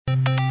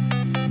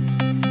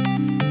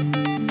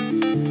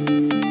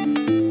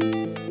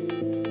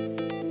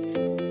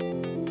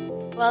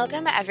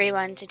Welcome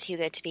everyone to Too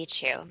Good to Be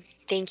True.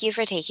 Thank you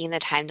for taking the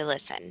time to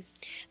listen.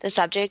 The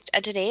subject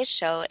of today's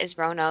show is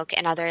Roanoke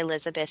and other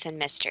Elizabethan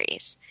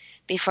mysteries.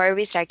 Before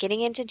we start getting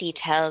into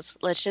details,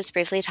 let's just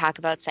briefly talk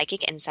about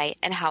psychic insight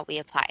and how we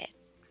apply it.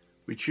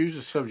 We choose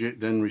a subject,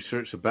 then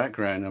research the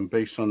background, and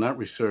based on that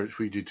research,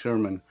 we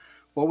determine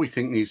what we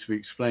think needs to be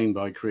explained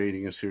by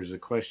creating a series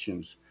of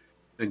questions.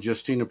 Then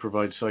Justina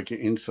provides psychic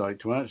insight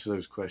to answer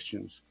those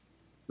questions.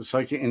 The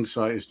psychic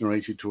insight is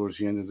narrated towards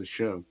the end of the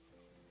show.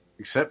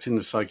 Accepting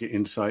the psychic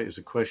insight is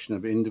a question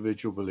of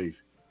individual belief.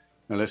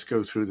 Now let's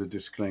go through the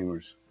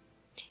disclaimers.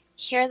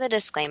 Here are the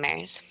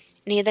disclaimers.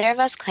 Neither of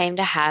us claim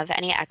to have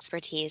any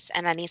expertise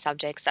in any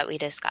subjects that we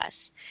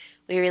discuss.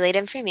 We relate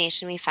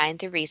information we find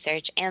through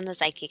research and the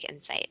psychic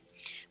insight.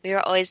 We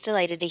are always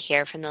delighted to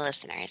hear from the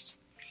listeners.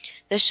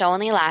 The show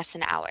only lasts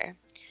an hour.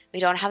 We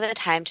don't have the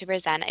time to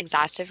present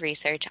exhaustive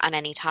research on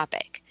any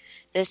topic.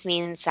 This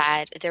means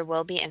that there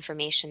will be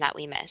information that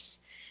we miss.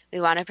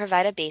 We want to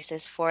provide a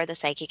basis for the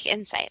psychic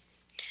insight.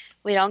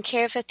 We don't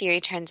care if a theory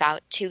turns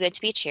out too good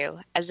to be true,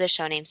 as the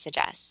show name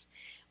suggests.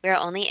 We are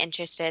only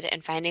interested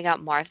in finding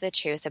out more of the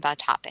truth about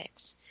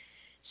topics.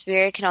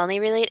 Spirit can only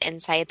relate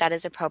insight that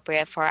is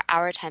appropriate for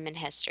our time in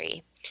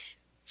history.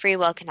 Free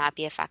will cannot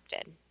be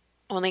affected.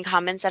 Only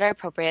comments that are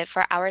appropriate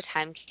for our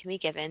time can be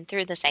given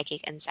through the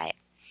psychic insight.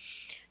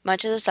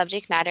 Much of the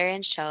subject matter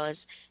in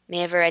shows may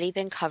have already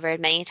been covered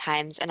many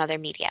times in other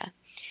media.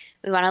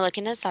 We want to look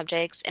into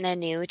subjects in a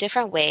new,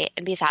 different way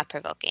and be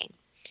thought-provoking.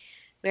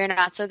 We are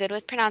not so good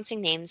with pronouncing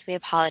names, we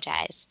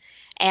apologize.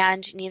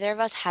 And neither of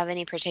us have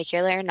any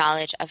particular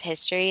knowledge of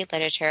history,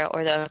 literature,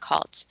 or the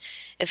occult.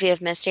 If we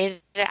have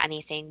misstated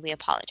anything, we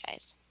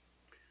apologize.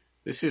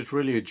 This is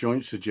really a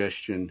joint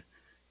suggestion.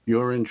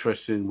 You're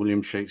interested in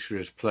William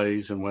Shakespeare's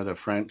plays and whether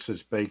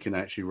Francis Bacon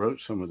actually wrote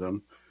some of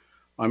them.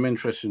 I'm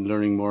interested in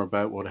learning more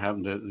about what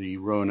happened at the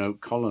Roanoke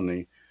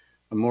Colony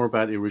and more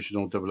about the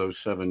original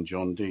 007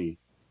 John Dee.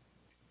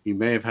 He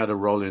may have had a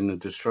role in the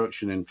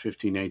destruction in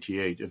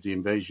 1588 of the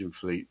invasion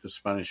fleet, the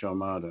Spanish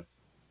Armada.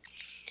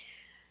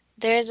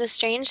 There is a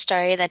strange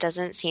story that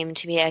doesn't seem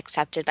to be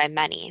accepted by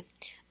many.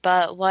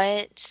 But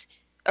was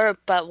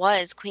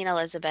Queen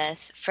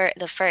Elizabeth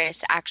I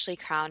actually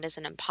crowned as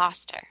an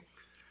impostor?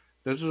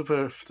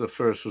 Elizabeth I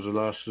was the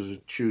last of the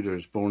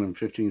Tudors, born in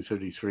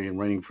 1533 and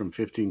reigning from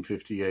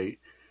 1558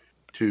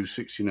 to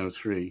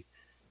 1603.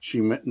 She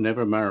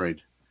never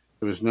married.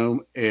 There was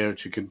no heir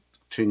to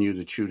continue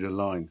the Tudor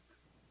line.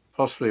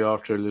 Possibly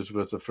after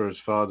Elizabeth I's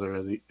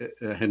father,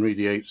 Henry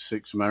VIII's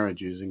 6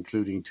 marriages,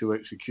 including 2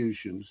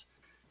 executions,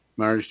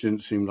 marriage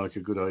didn't seem like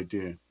a good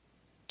idea.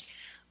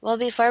 Well,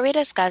 before we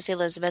discuss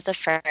Elizabeth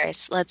I,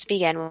 let's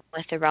begin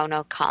with the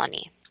Roanoke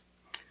Colony.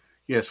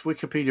 Yes,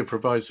 Wikipedia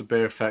provides the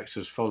bare facts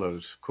as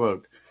follows.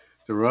 Quote,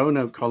 the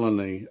Roanoke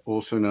Colony,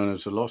 also known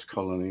as the Lost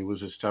Colony,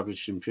 was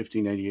established in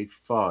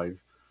 1585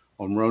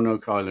 on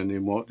Roanoke Island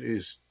in what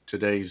is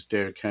today's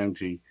Dare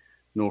County,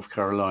 North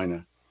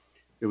Carolina.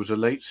 It was a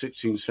late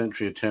 16th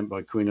century attempt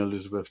by Queen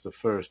Elizabeth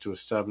I to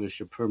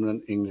establish a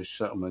permanent English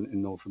settlement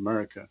in North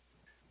America.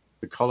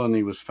 The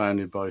colony was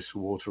founded by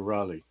Sir Walter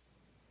Raleigh.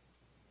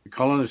 The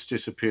colonists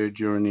disappeared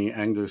during the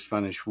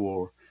Anglo-Spanish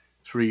War,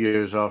 3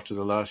 years after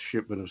the last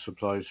shipment of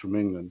supplies from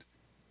England.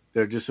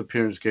 Their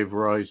disappearance gave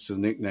rise to the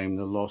nickname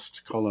the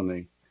Lost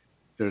Colony.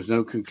 There is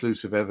no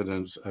conclusive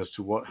evidence as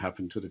to what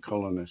happened to the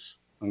colonists.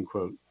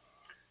 Unquote.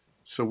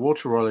 Sir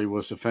Walter Raleigh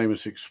was the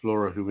famous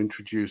explorer who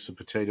introduced the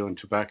potato and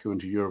tobacco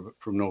into Europe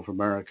from North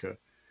America.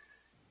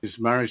 His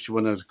marriage to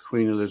one of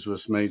Queen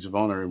Elizabeth's maids of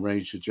honour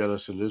enraged the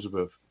jealous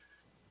Elizabeth,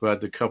 who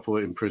had the couple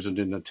imprisoned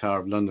in the Tower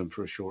of London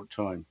for a short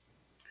time.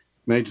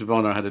 Maids of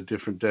honour had a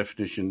different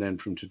definition then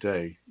from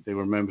today. They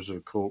were members of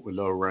a court with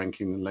lower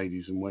ranking than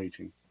ladies in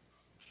waiting.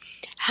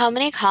 How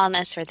many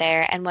colonists were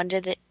there, and when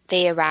did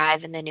they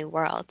arrive in the New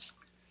World?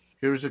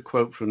 Here is a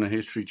quote from the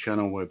History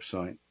Channel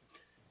website.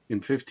 In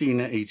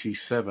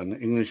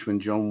 1587, Englishman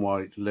John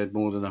White led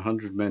more than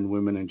 100 men,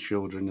 women and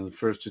children in the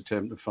first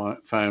attempt to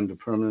found a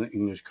permanent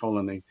English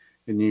colony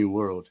in New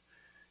World.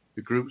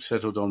 The group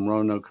settled on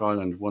Roanoke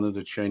Island, one of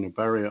the chain of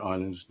barrier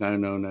islands now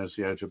known as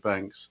the Outer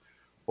Banks,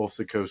 off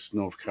the coast of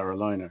North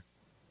Carolina.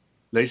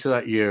 Later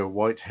that year,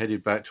 White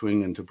headed back to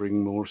England to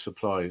bring more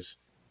supplies,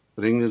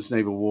 but England's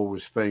naval war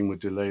with Spain would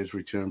delay his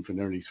return for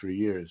nearly 3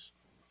 years.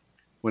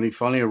 When he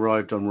finally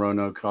arrived on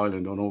Roanoke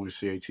Island on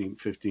August 18,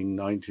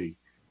 1590,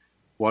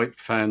 White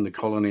found the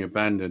colony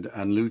abandoned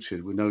and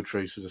looted with no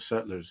trace of the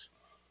settlers.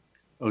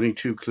 Only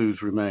 2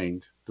 clues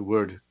remained. The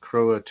word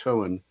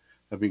Croatoan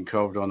had been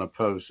carved on a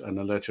post and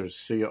the letters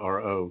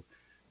CRO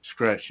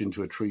scratched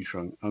into a tree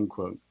trunk.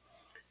 Unquote.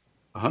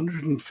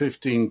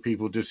 115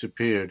 people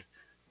disappeared,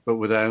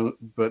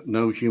 but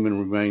no human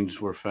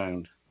remains were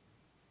found.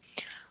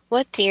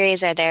 What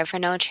theories are there for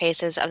no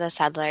traces of the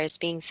settlers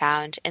being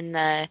found in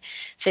the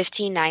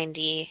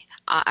 1590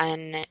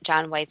 on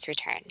John White's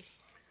return?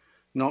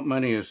 Not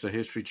many, as the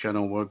History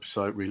Channel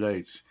website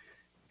relates.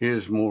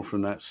 Here's more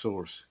from that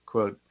source.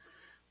 Quote,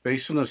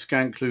 based on the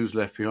scant clues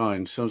left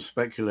behind, some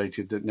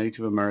speculated that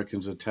Native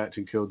Americans attacked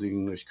and killed the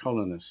English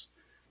colonists.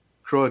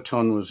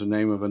 Croatan was the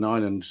name of an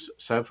island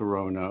south of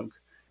Roanoke,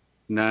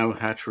 now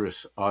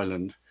Hatteras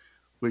Island,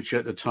 which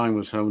at the time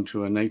was home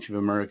to a Native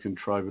American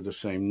tribe of the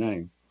same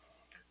name.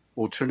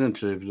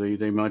 Alternatively,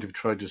 they might have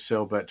tried to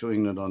sail back to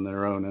England on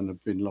their own and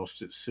have been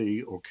lost at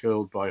sea or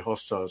killed by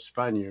hostile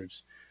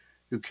Spaniards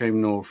who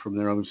came north from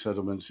their own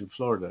settlements in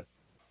Florida.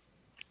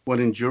 One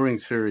enduring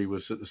theory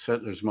was that the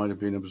settlers might have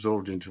been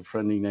absorbed into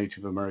friendly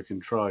Native American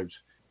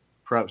tribes,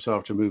 perhaps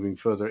after moving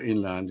further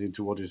inland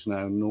into what is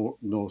now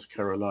North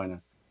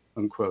Carolina.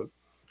 Unquote.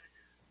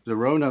 The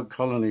Roanoke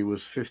Colony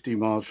was 50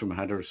 miles from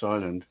Hatteras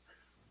Island.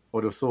 I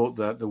would have thought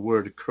that the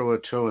word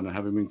Croatoan,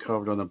 having been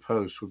carved on a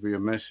post, would be a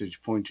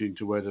message pointing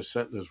to where the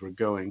settlers were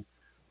going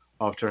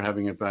after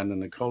having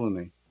abandoned the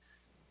colony.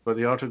 But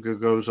the article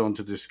goes on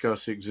to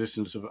discuss the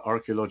existence of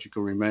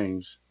archaeological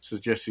remains,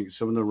 suggesting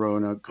some of the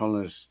Roanoke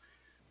colonists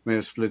may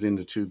have split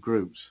into two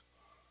groups.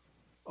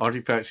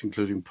 Artifacts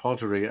including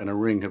pottery and a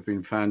ring have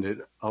been found at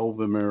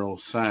Albemarle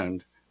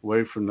Sound,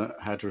 away from the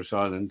Hatteras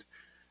Island,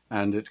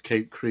 and at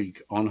Cape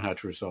Creek on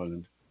Hatteras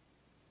Island.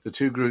 The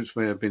two groups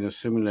may have been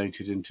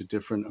assimilated into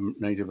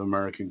different Native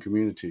American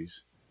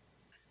communities.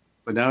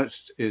 But now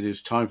it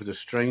is time for the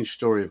strange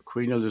story of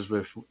Queen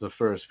Elizabeth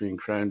I being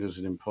crowned as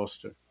an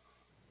impostor.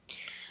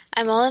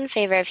 I'm all in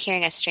favor of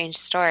hearing a strange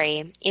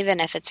story, even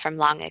if it's from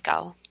long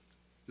ago.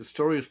 The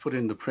story was put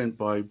into print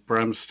by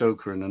Bram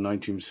Stoker in the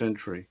 19th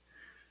century.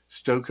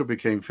 Stoker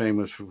became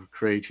famous for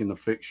creating the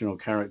fictional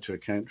character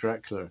Count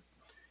Dracula.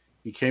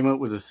 He came up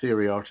with a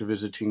theory after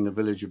visiting the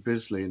village of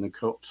Bisley in the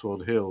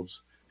Cotswold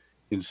Hills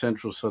in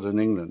central southern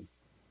England.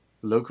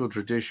 The local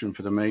tradition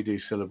for the May Day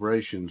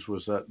celebrations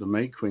was that the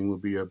May Queen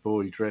would be a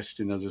boy dressed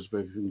in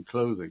Elizabethan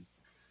clothing.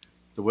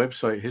 The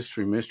website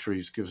History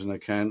Mysteries gives an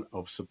account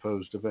of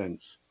supposed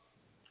events.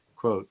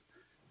 Quote,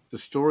 the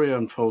story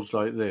unfolds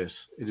like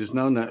this. It is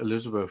known that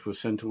Elizabeth was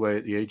sent away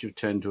at the age of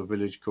 10 to a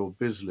village called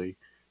Bisley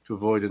to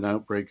avoid an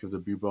outbreak of the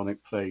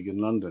bubonic plague in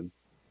London.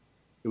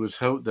 It was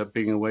hoped that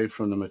being away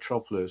from the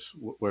metropolis,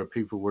 where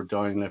people were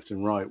dying left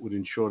and right, would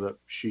ensure that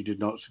she did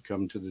not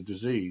succumb to the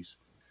disease.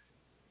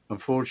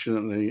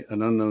 Unfortunately,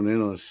 an unknown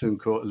illness soon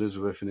caught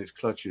Elizabeth in its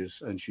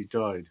clutches, and she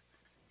died.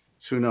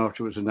 Soon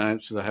after, it was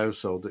announced to the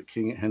household that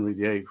King Henry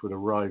VIII would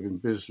arrive in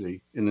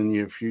Bisley in the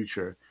near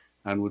future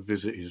and would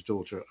visit his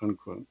daughter.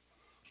 Unquote.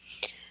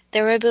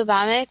 There were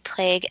bubonic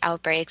plague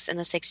outbreaks in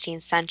the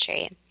 16th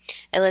century.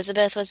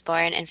 Elizabeth was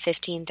born in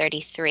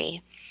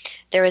 1533.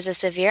 There was a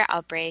severe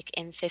outbreak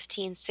in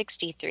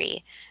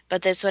 1563,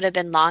 but this would have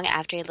been long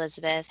after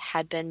Elizabeth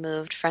had been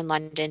moved from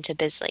London to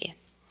Bisley.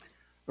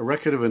 A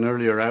record of an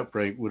earlier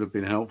outbreak would have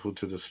been helpful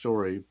to the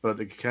story, but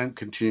the account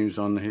continues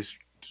on the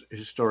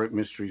Historic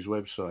Mysteries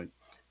website.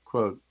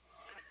 Quote,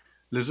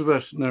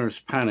 Elizabeth's nurse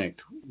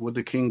panicked. Would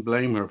the king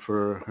blame her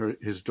for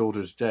his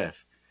daughter's death?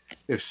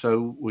 If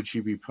so, would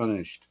she be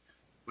punished?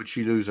 Would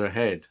she lose her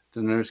head?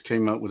 The nurse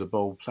came up with a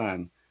bold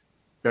plan.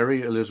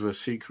 Bury Elizabeth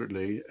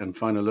secretly and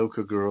find a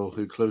local girl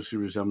who closely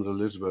resembled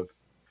Elizabeth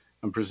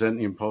and present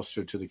the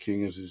impostor to the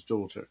king as his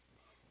daughter.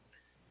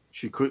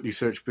 She quickly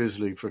searched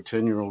Bisley for a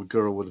 10-year-old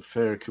girl with a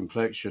fair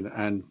complexion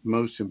and,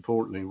 most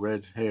importantly,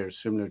 red hair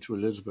similar to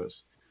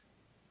Elizabeth's,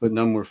 but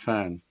none were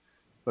found.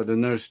 But the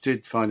nurse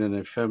did find an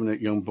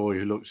effeminate young boy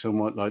who looked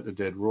somewhat like the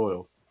dead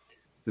royal.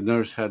 The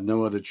nurse had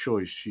no other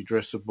choice. She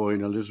dressed the boy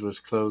in Elizabeth's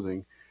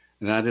clothing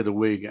and added a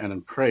wig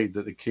and prayed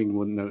that the king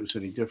wouldn't notice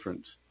any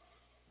difference.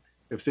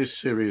 If this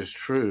theory is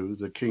true,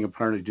 the king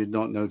apparently did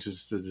not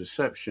notice the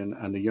deception,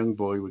 and the young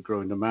boy would grow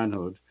into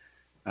manhood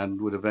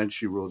and would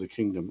eventually rule the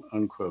kingdom.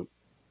 Unquote.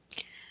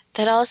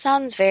 That all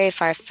sounds very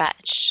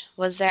far-fetched.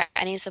 Was there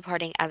any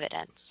supporting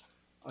evidence?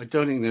 I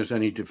don't think there's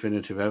any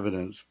definitive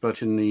evidence,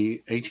 but in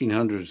the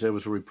 1800s there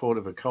was a report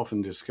of a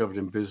coffin discovered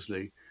in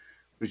Bisley,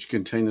 which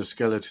contained the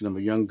skeleton of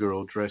a young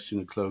girl dressed in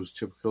the clothes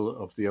typical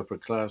of the upper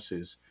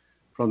classes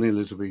from the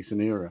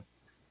Elizabethan era.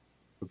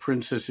 The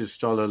princess's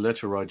style of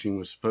letter writing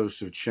was supposed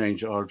to have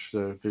changed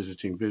after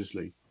visiting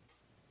Bisley.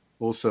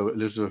 Also,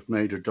 Elizabeth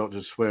made her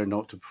doctors swear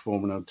not to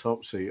perform an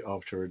autopsy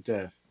after her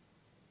death.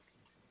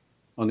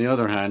 On the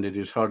other hand, it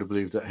is hard to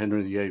believe that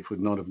Henry VIII would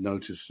not have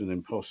noticed an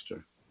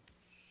impostor.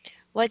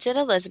 What did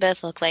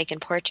Elizabeth look like in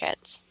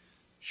portraits?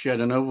 She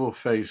had an oval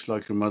face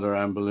like her mother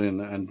Anne Boleyn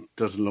and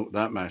doesn't look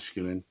that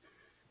masculine.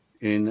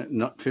 In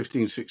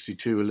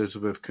 1562,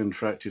 Elizabeth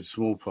contracted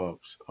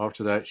smallpox.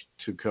 After that,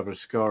 to cover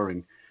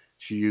scarring,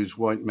 she used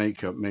white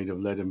makeup made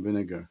of lead and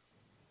vinegar.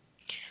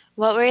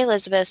 What were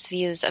Elizabeth's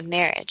views of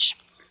marriage?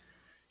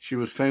 She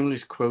was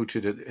famously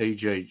quoted at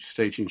age 8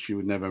 stating she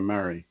would never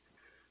marry,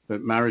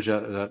 but marriage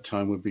at that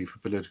time would be for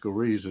political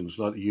reasons,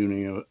 like the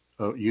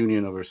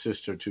union of her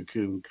sister to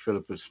King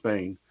Philip of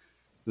Spain,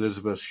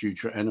 Elizabeth's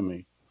future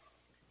enemy.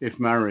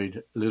 If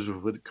married,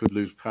 Elizabeth could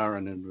lose power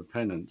and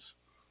independence.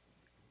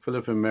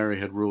 Philip and Mary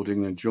had ruled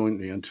England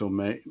jointly until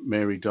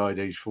Mary died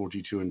aged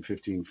 42 in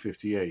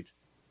 1558.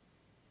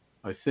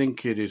 I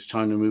think it is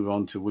time to move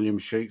on to William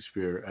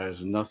Shakespeare,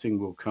 as nothing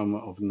will come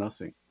of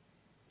nothing.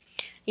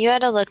 You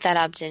had to look that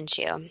up, didn't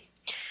you?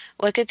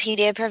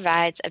 Wikipedia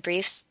provides a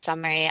brief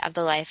summary of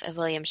the life of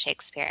William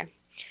Shakespeare.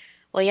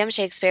 William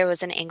Shakespeare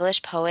was an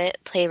English poet,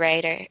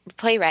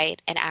 playwright,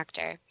 and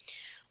actor,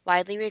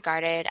 widely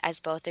regarded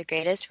as both the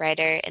greatest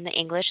writer in the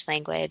English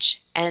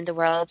language and the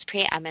world's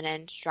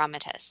preeminent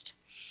dramatist.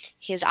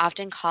 He is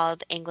often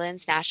called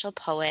England's national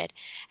poet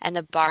and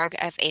the Bard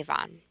of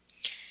Avon.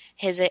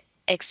 His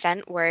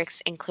extant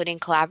works, including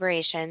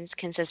collaborations,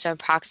 consist of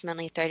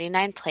approximately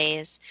 39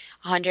 plays,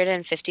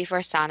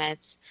 154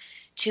 sonnets,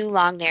 2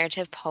 long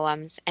narrative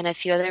poems, and a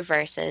few other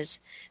verses,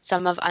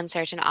 some of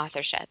uncertain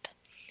authorship.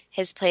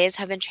 His plays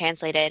have been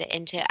translated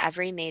into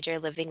every major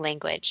living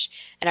language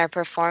and are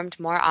performed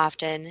more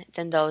often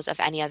than those of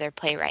any other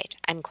playwright."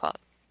 End quote.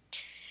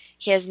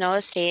 He has no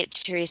estate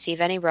to receive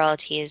any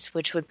royalties,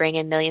 which would bring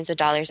in millions of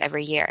dollars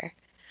every year.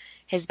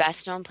 His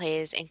best-known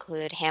plays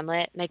include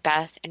Hamlet,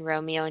 Macbeth, and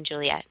Romeo and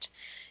Juliet.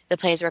 The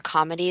plays were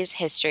comedies,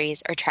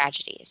 histories, or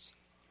tragedies.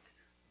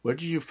 Where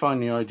did you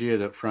find the idea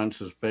that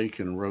Francis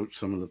Bacon wrote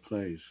some of the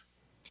plays?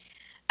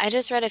 I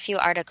just read a few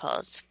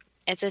articles.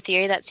 It's a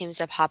theory that seems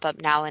to pop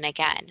up now and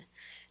again.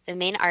 The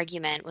main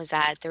argument was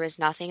that there was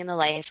nothing in the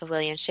life of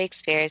William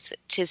Shakespeare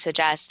to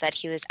suggest that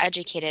he was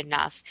educated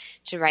enough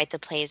to write the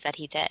plays that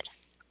he did.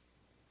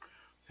 I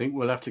think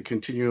we'll have to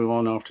continue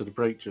on after the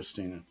break,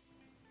 Justina.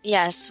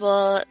 Yes,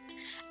 we'll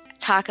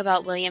talk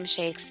about William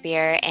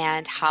Shakespeare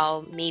and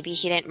how maybe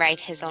he didn't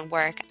write his own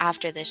work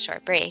after this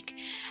short break.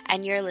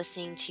 And you're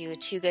listening to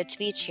Too Good to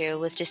Be True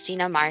with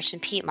Justina Marsh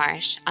and Pete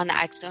Marsh on the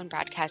X-Zone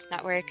Broadcast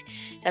Network,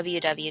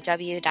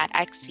 www.xcbn.net.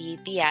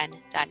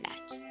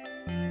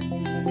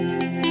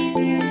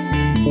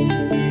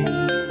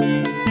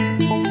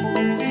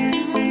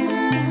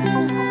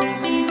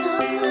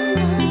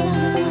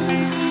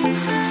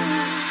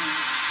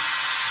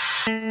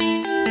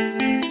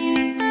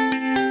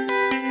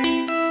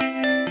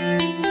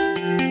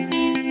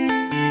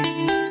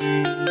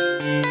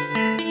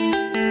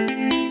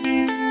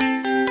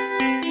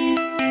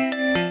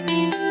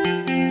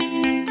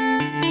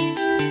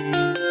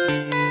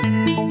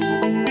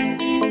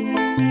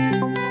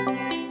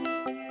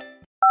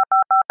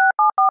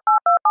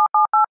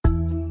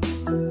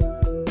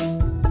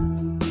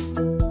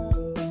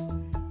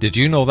 Did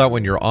you know that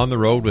when you're on the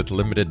road with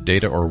limited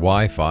data or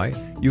Wi-Fi,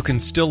 you can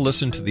still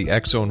listen to the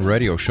X-Zone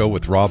Radio Show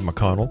with Rob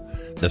McConnell,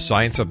 The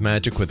Science of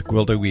Magic with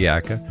Gwilda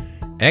Wiyaka,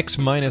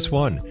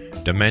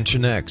 X-1,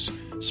 Dimension X,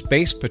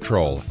 Space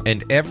Patrol,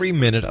 and every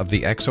minute of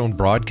the X-Zone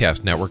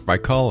Broadcast Network by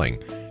calling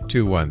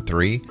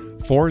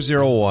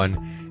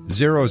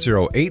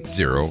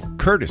 213-401-0080,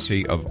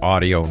 courtesy of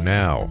Audio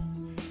Now.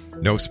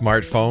 No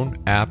smartphone,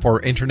 app,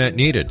 or internet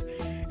needed.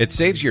 It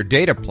saves your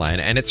data plan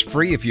and it's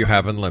free if you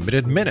have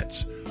unlimited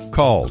minutes.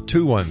 Call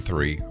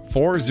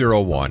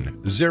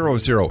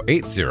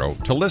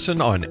 213-401-0080 to listen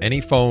on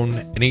any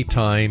phone,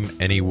 anytime,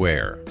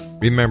 anywhere.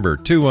 Remember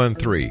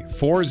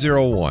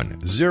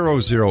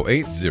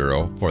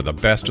 213-401-0080 for the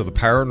best of the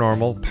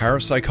paranormal,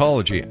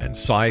 parapsychology, and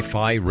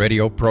sci-fi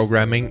radio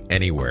programming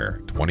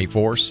anywhere,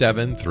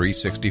 24/7,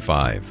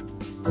 365.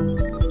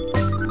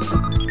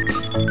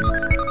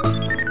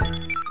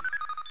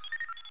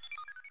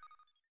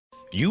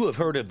 You have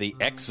heard of the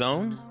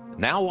X-Zone?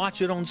 Now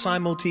watch it on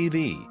Simul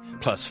TV.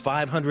 Plus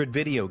 500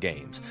 video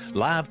games,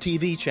 live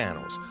TV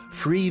channels,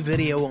 free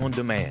video on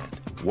demand,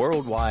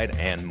 worldwide,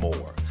 and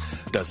more.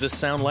 Does this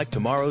sound like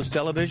tomorrow's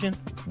television?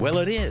 Well,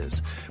 it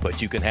is,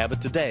 but you can have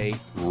it today,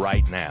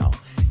 right now.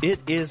 It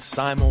is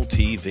Simul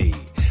TV.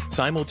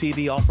 Simul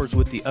TV offers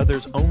what the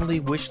others only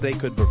wish they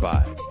could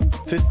provide.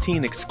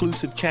 15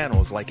 exclusive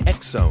channels like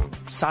X-Zone,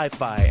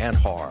 sci-fi, and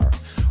horror.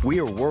 We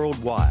are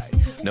worldwide.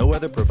 No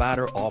other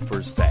provider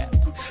offers that.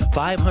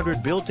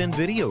 500 built-in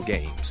video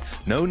games.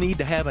 No need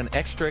to have an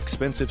extra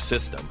expensive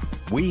system.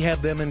 We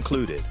have them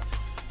included.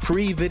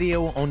 Free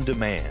video on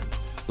demand.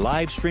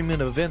 Live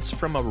streaming events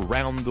from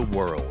around the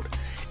world.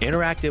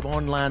 Interactive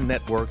online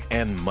network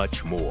and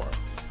much more.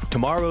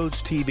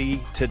 Tomorrow's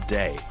TV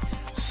today.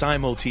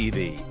 Simul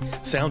TV.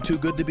 Sound too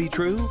good to be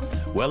true?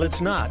 Well,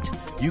 it's not.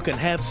 You can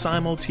have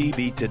Simul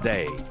TV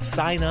today.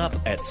 Sign up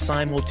at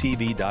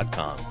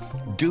simultv.com.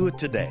 Do it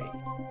today.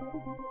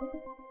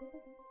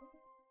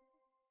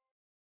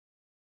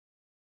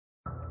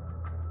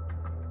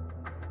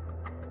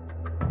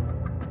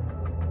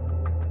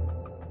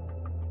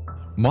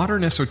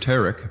 Modern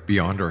Esoteric,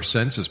 Beyond Our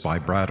Senses by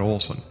Brad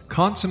Olson,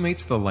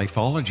 consummates the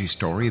lifeology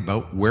story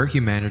about where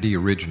humanity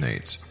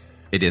originates.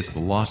 It is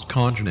the lost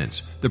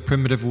continents, the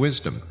primitive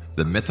wisdom,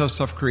 the mythos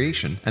of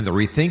creation, and the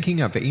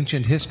rethinking of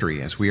ancient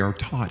history as we are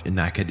taught in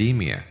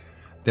academia.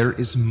 There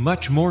is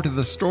much more to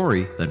the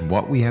story than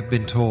what we have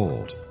been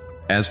told.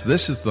 As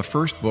this is the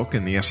first book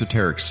in the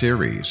Esoteric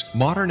series,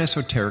 Modern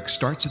Esoteric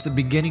starts at the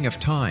beginning of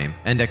time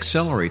and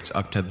accelerates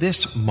up to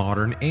this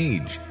modern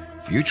age.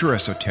 Future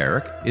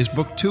Esoteric is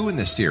book 2 in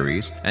the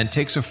series and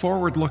takes a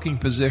forward-looking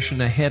position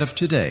ahead of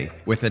today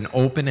with an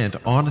open and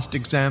honest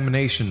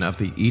examination of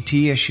the ET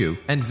issue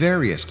and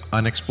various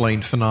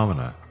unexplained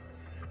phenomena.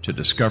 To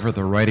discover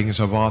the writings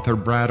of author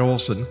Brad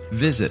Olson,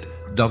 visit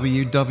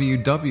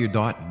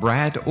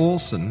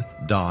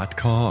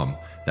www.bradolson.com.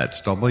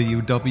 That's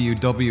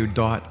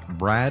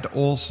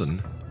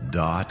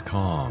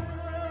www.bradolson.com.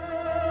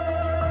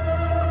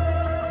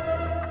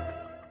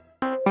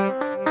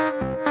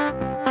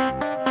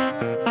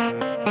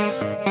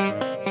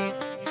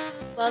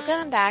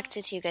 back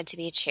to Too Good to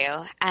Be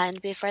True,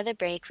 and before the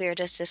break we were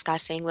just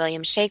discussing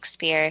William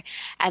Shakespeare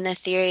and the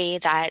theory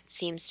that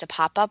seems to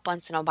pop up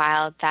once in a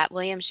while that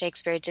William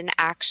Shakespeare didn't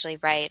actually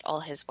write all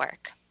his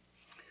work.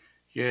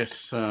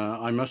 Yes,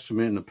 I must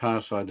admit in the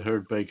past I'd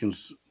heard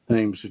Bacon's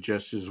name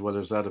suggested as well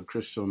as that of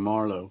Christopher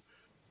Marlowe,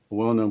 a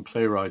well-known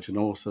playwright and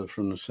author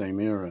from the same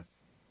era.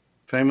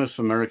 Famous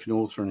American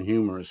author and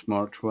humorist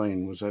Mark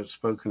Twain was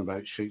outspoken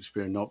about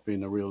Shakespeare not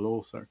being a real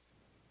author.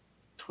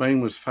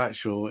 Twain was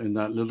factual in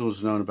that little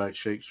is known about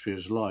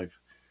Shakespeare's life,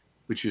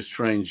 which is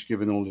strange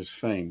given all his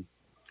fame.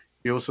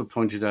 He also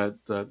pointed out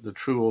that the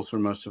true author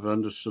must have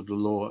understood the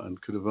law and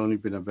could have only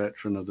been a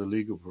veteran of the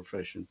legal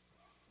profession.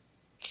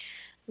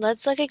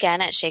 Let's look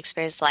again at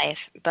Shakespeare's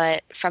life,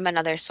 but from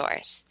another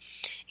source.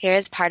 Here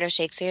is part of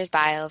Shakespeare's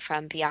bio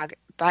from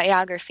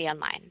Biography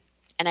Online,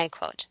 and I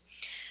quote,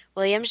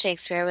 William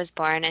Shakespeare was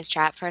born in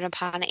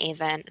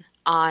Stratford-upon-Avon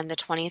on the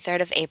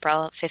 23rd of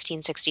April,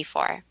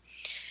 1564.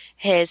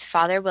 His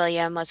father,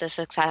 William, was a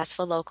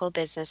successful local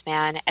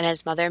businessman, and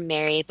his mother,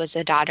 Mary, was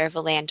the daughter of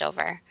a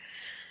landowner.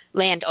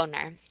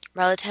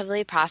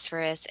 Relatively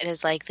prosperous, it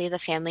is likely the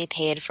family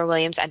paid for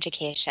William's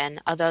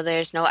education, although there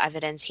is no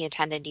evidence he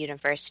attended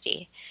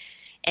university.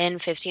 In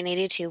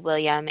 1582,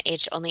 William,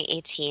 aged only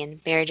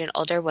 18, married an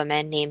older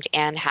woman named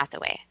Anne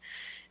Hathaway.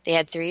 They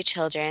had 3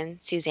 children,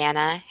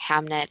 Susanna,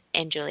 Hamnet,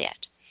 and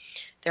Juliet.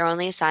 Their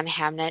only son,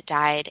 Hamnet,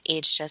 died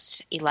aged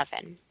just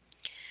 11.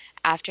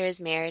 After his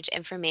marriage,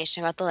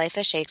 information about the life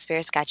of Shakespeare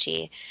is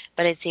sketchy,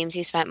 but it seems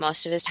he spent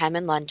most of his time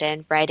in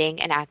London,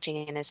 writing and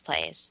acting in his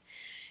plays.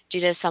 Due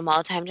to some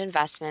well-timed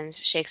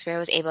investments, Shakespeare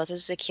was able to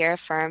secure a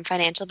firm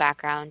financial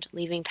background,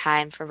 leaving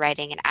time for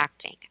writing and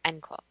acting,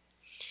 end quote.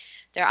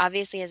 There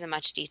obviously isn't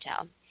much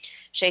detail.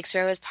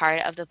 Shakespeare was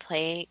part of the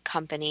play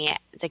company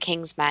The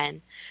King's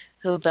Men,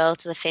 who built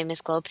the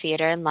famous Globe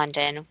Theatre in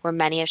London, where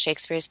many of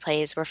Shakespeare's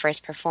plays were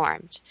first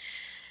performed.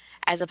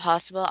 As a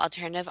possible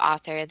alternative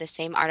author, the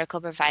same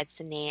article provides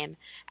the name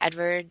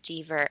Edward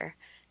de Vere,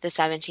 the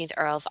 17th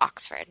Earl of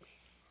Oxford.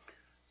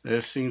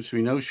 There seems to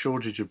be no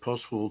shortage of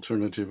possible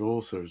alternative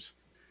authors.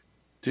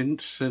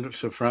 Didn't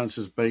Sir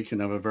Francis Bacon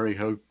have a very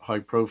high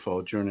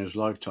profile during his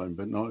lifetime,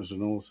 but not as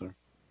an author?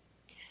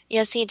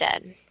 Yes, he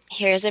did.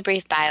 Here's a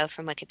brief bio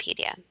from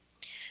Wikipedia.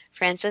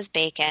 Francis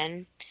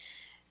Bacon,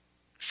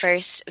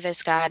 1st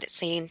Viscount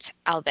St.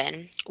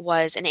 Alban,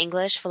 was an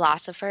English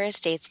philosopher,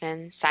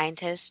 statesman,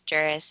 scientist,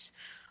 jurist,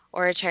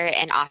 orator,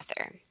 and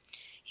author.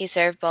 He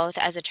served both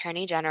as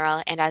Attorney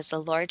General and as the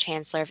Lord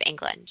Chancellor of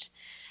England.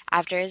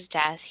 After his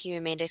death, he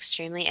remained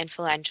extremely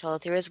influential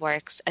through his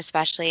works,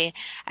 especially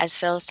as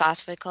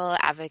philosophical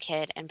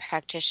advocate and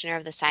practitioner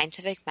of the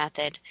scientific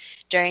method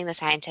during the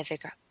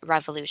scientific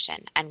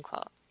revolution, end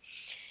quote.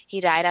 He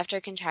died after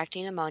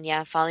contracting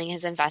pneumonia following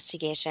his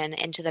investigation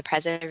into the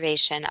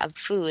preservation of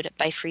food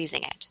by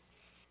freezing it.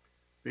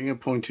 Being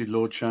appointed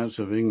Lord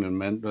Chancellor of England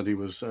meant that he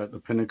was at the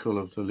pinnacle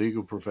of the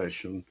legal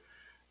profession,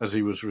 as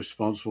he was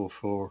responsible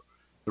for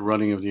the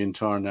running of the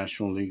entire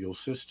national legal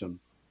system.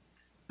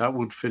 That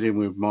would fit in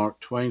with Mark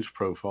Twain's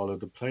profile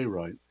of the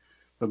playwright,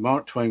 but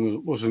Mark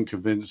Twain wasn't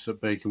convinced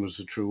that Bacon was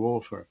the true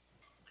author.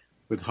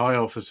 With high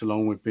office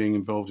along with being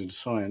involved in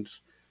science,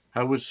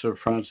 how would Sir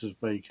Francis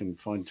Bacon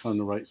find time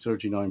to write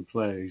 39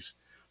 plays,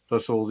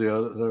 plus all the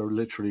other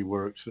literary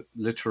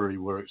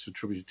works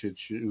attributed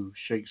to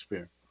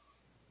Shakespeare?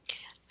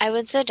 I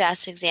would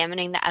suggest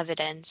examining the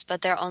evidence,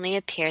 but there only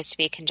appears to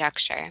be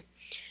conjecture.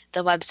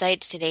 The website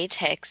Today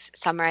Ticks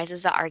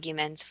summarizes the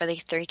arguments for the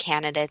 3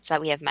 candidates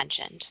that we have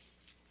mentioned.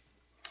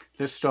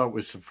 Let's start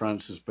with Sir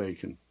Francis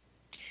Bacon.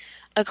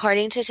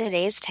 According to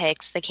today's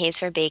Ticks, the case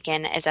for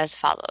Bacon is as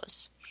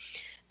follows.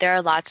 There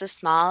are lots of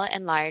small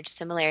and large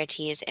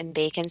similarities in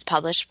Bacon's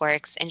published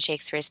works and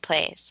Shakespeare's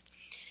plays.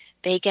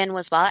 Bacon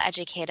was well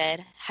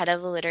educated, head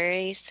of a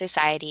literary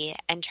society,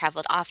 and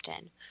traveled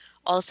often,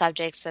 all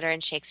subjects that are in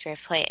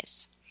Shakespeare's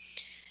plays.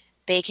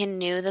 Bacon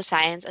knew the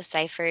science of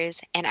ciphers,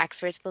 and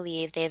experts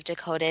believe they have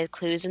decoded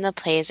clues in the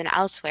plays and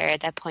elsewhere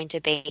that point to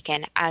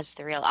Bacon as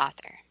the real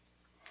author.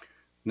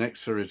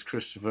 Next, there is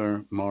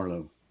Christopher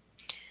Marlowe.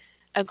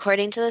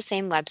 According to the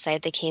same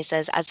website, the case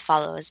is as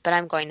follows, but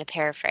I'm going to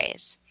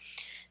paraphrase.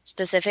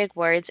 Specific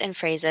words and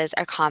phrases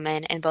are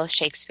common in both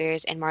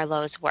Shakespeare's and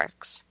Marlowe's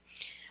works.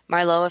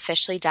 Marlowe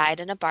officially died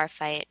in a bar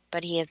fight,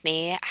 but he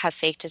may have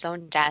faked his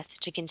own death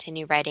to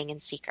continue writing in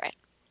secret.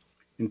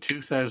 In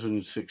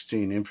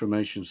 2016,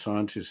 information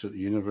scientists at the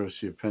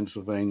University of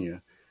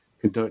Pennsylvania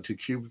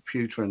conducted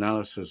computer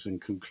analysis and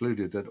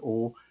concluded that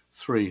all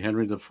 3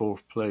 Henry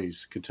IV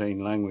plays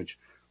contain language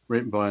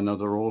written by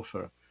another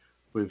author,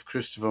 with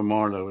Christopher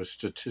Marlowe as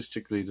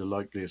statistically the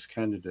likeliest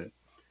candidate.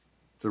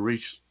 The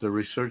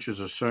researchers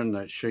are certain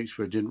that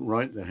Shakespeare didn't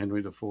write the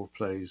Henry IV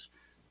plays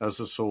as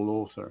the sole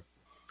author.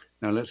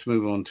 Now let's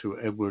move on to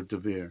Edward de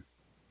Vere.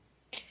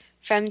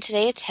 From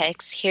Today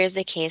Ticks, here's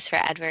the case for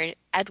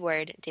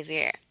Edward de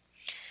Vere,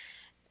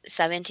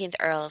 17th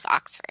Earl of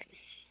Oxford.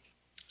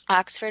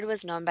 Oxford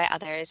was known by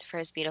others for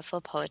his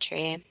beautiful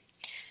poetry.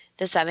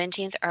 The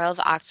 17th Earl of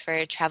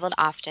Oxford traveled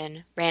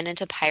often, ran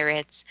into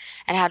pirates,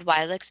 and had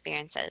wild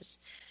experiences,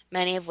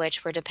 many of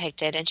which were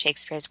depicted in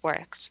Shakespeare's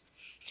works.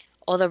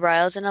 All the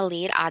royals and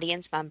elite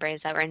audience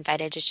members that were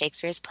invited to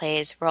Shakespeare's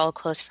plays were all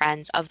close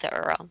friends of the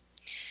Earl.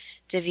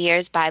 De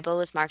Vere's Bible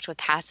was marked with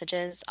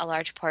passages, a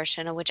large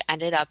portion of which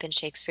ended up in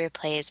Shakespeare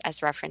plays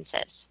as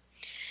references.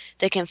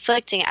 The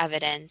conflicting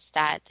evidence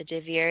that the De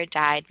Vere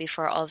died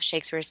before all of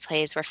Shakespeare's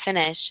plays were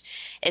finished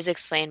is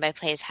explained by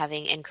plays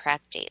having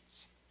incorrect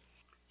dates.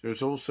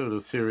 There's also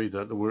the theory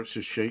that the works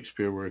of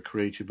Shakespeare were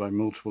created by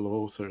multiple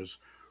authors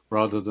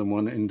rather than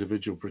one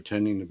individual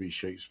pretending to be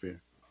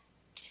Shakespeare.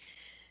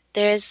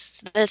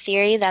 There's the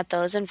theory that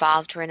those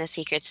involved were in a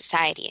secret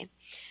society.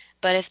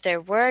 But if there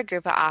were a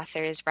group of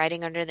authors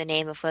writing under the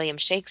name of William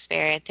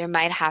Shakespeare, there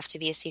might have to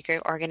be a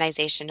secret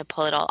organization to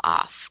pull it all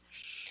off.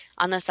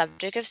 On the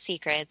subject of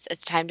secrets,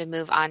 it's time to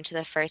move on to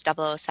the first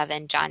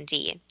 007, John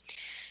Dee.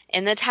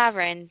 In the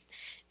tavern,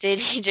 did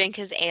he drink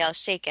his ale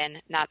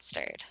shaken, not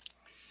stirred?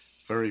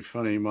 Very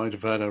funny. He might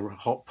have had a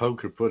hot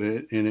poker put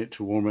in it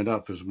to warm it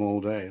up as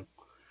mulled ale.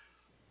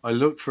 I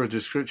looked for a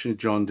description of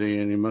John Dee,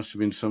 and he must have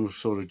been some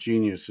sort of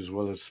genius as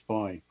well as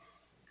spy.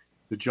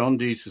 The John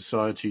Dee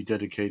Society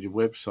dedicated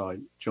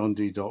website,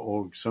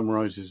 johndee.org,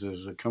 summarizes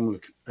his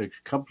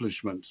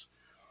accomplishments.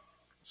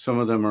 Some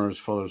of them are as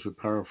follows, with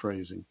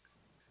paraphrasing.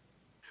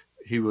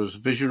 He was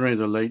visionary of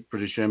the late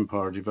British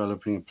Empire,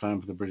 developing a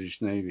plan for the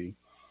British Navy.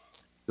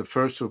 The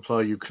first to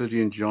apply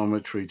Euclidean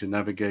geometry to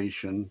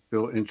navigation,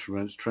 built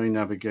instruments, trained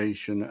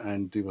navigation,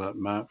 and developed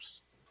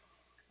maps.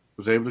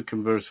 Was able to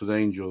converse with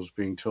angels,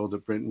 being told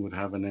that Britain would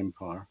have an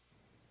empire.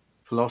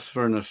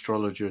 Philosopher and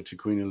astrologer to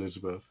Queen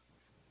Elizabeth.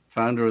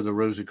 Founder of the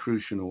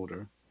Rosicrucian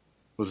Order.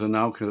 Was an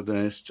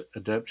alchemist,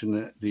 adept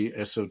in the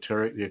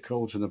esoteric, the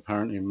occult, and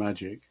apparently in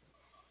magic.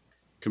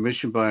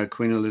 Commissioned by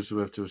Queen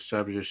Elizabeth to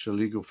establish a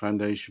legal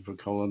foundation for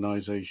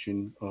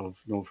colonization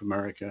of North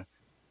America.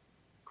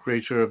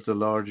 Creator of the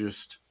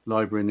largest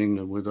library in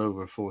England with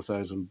over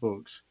 4,000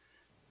 books,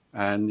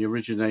 and the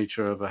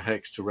originator of a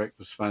hex to wreck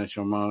the Spanish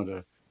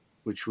Armada,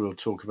 which we'll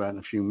talk about in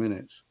a few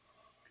minutes.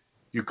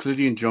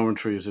 Euclidean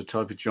geometry is a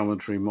type of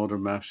geometry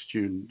modern math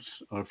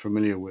students are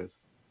familiar with.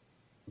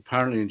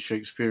 Apparently in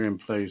Shakespearean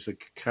plays, the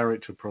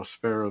character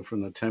Prospero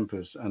from The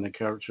Tempest and the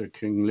character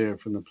King Lear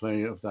from the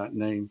play of that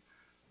name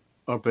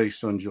are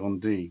based on John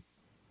Dee.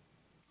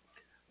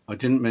 I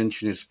didn't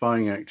mention his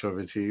spying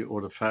activity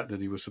or the fact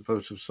that he was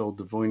supposed to have sold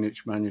the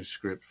Voynich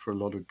manuscript for a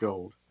lot of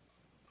gold.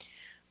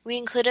 We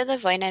included the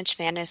Voynich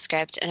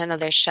manuscript in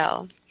another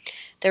show.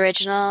 The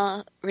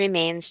original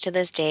remains to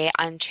this day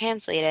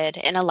untranslated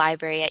in a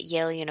library at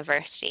Yale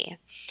University.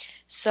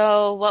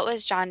 So what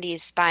was John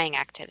Dee's spying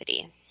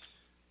activity?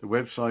 The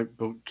website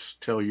Books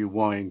Tell You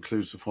Why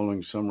includes the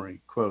following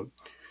summary. Quote,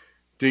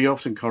 Dee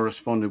often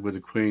corresponded with the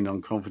Queen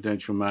on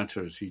confidential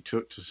matters. He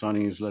took to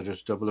signing his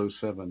letters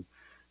 007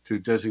 to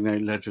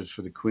designate letters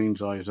for the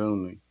Queen's eyes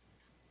only.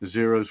 The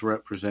zeros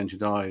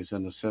represented eyes,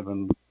 and the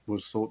 7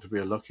 was thought to be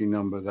a lucky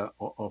number that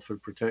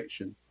offered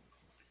protection.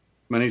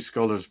 Many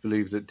scholars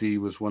believe that Dee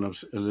was one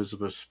of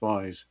Elizabeth's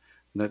spies,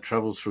 and that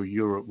travels through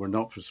Europe were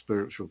not for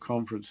spiritual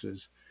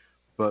conferences,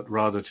 but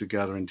rather to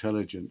gather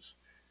intelligence.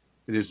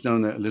 It is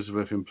known that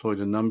Elizabeth employed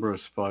a number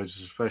of spies,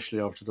 especially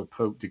after the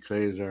Pope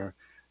declared her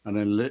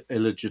an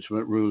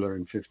illegitimate ruler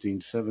in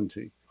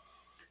 1570.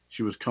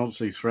 She was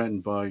constantly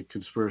threatened by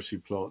conspiracy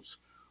plots,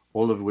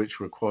 all of which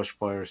were quashed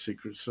by her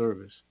Secret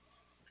Service.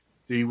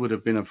 Dee would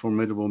have been a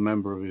formidable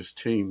member of this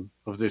team.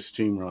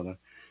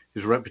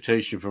 His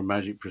reputation for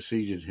magic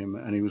preceded him,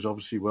 and he was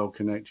obviously well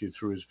connected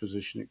through his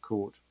position at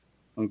court.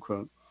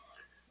 Unquote.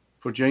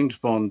 For James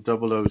Bond,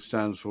 00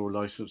 stands for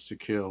License to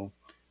Kill,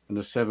 and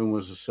the 7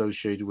 was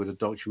associated with a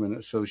document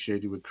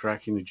associated with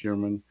cracking the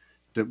German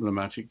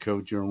diplomatic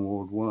code during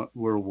World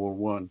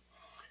War I.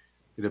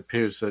 It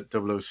appears that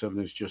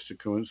 007 is just a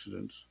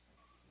coincidence.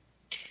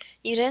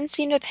 You didn't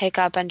seem to pick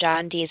up on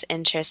John Dee's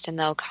interest in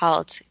the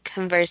occult,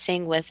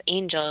 conversing with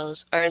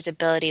angels, or his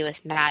ability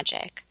with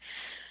magic.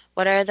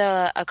 What are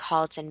the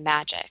occult and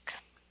magic?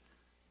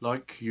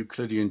 Like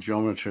Euclidean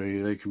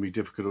geometry, they can be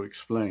difficult to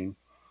explain.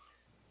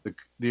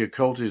 The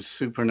occult is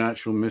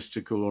supernatural,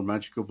 mystical, or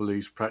magical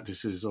beliefs,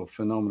 practices, or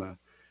phenomena.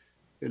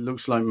 It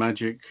looks like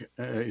magic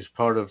is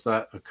part of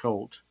that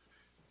occult,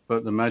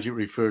 but the magic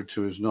referred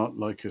to is not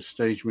like a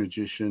stage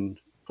magician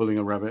pulling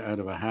a rabbit out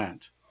of a hat.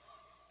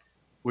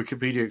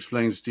 Wikipedia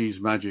explains Dee's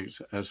magic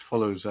as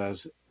follows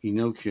as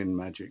Enochian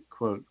magic.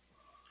 Quote,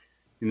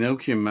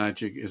 Enochian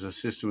magic is a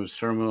system of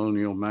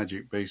ceremonial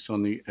magic based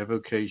on the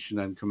evocation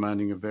and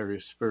commanding of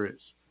various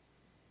spirits.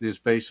 It is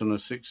based on the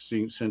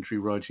 16th century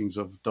writings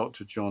of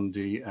Dr. John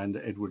Dee and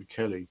Edward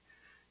Kelly,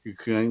 who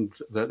claimed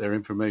that their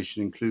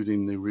information,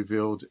 including the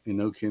revealed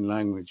Enochian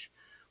language,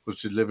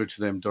 was delivered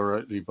to them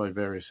directly by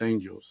various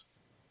angels.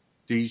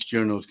 These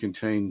journals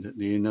contained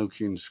the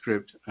Enochian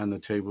script and the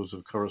tables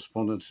of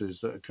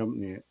correspondences that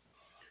accompany it.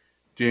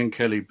 Dee and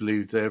Kelly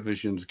believed their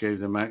visions gave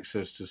them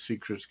access to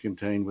secrets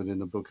contained within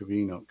the Book of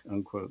Enoch.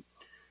 Unquote.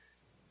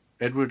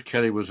 Edward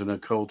Kelly was an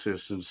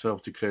occultist and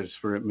self-declared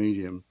spirit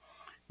medium.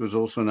 He was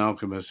also an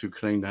alchemist who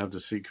claimed to have the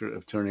secret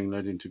of turning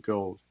lead into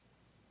gold.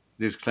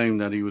 It is claimed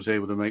that he was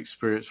able to make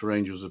spirits or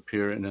angels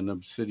appear in an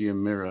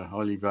obsidian mirror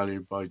highly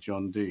valued by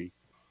John Dee.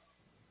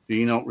 The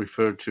Enoch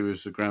referred to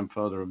as the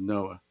grandfather of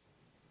Noah.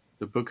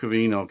 The Book of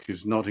Enoch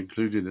is not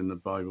included in the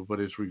Bible, but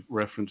is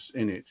referenced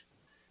in it.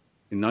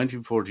 In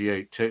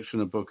 1948, texts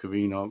from the Book of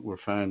Enoch were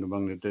found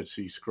among the Dead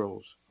Sea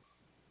Scrolls.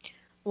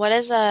 What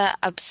is a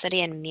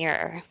obsidian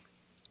mirror?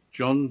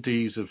 John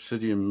Dee's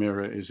obsidian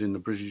mirror is in the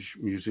British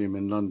Museum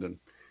in London.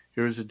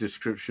 Here is a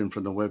description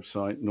from the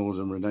website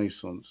Northern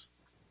Renaissance.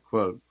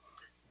 Quote,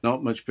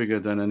 "Not much bigger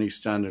than any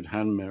standard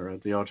hand mirror,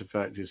 the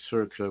artifact is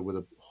circular with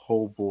a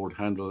hole bored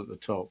handle at the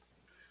top.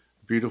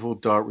 Beautiful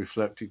dark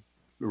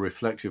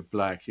reflective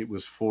black, it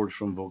was forged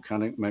from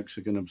volcanic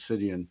Mexican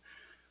obsidian,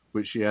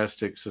 which the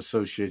Aztecs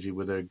associated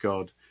with their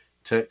god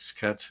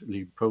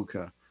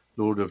Tezcatlipoca,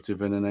 lord of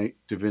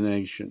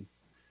divination.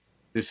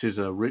 This is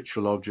a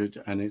ritual object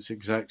and its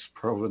exact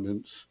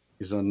provenance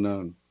is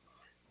unknown.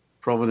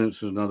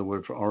 Provenance is another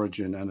word for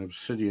origin, and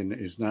obsidian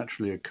is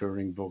naturally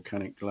occurring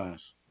volcanic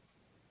glass."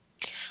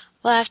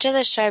 Well, after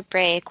this short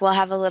break, we'll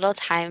have a little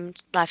time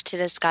left to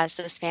discuss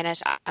the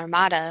Spanish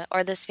Armada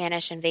or the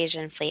Spanish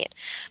invasion fleet,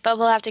 but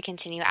we'll have to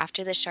continue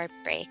after the short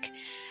break.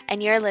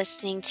 And you're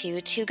listening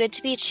to Too Good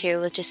to Be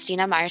True with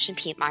Justina Marsh and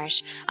Pete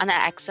Marsh on the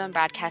X Zone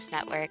Broadcast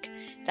Network,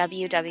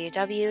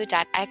 www.xzbn.net.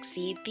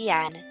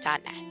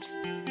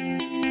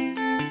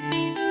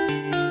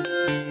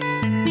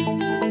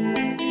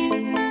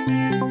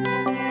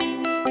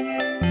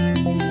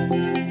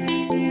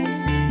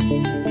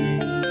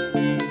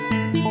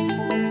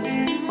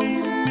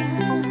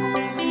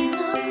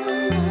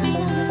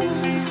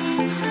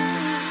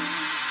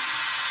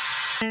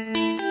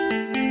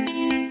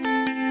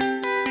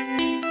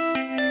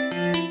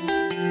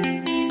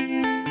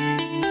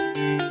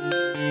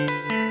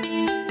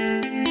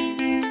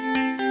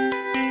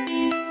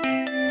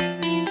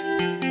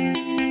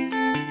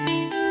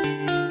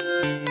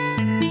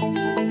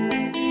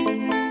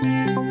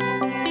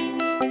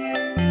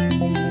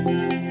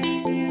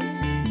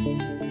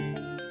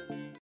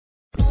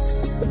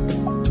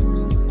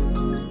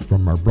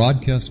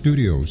 Broadcast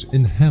studios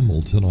in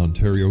Hamilton,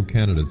 Ontario,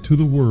 Canada, to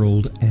the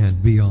world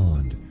and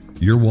beyond.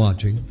 You're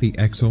watching the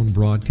X Zone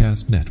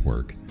Broadcast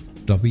Network,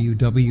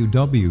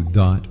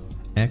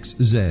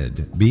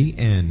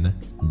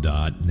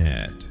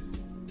 www.xzbn.net.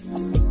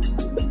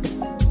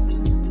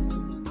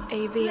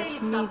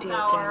 AVS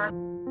Media Demo.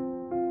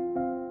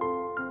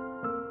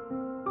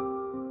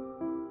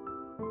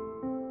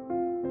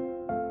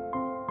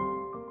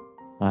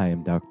 I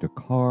am Dr.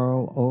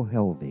 Carl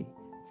O'Helvey,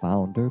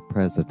 founder,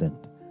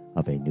 president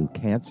of a new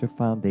cancer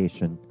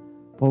foundation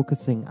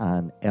focusing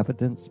on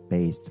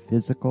evidence-based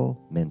physical,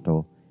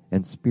 mental,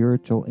 and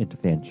spiritual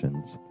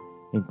interventions,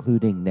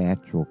 including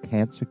natural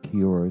cancer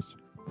cures,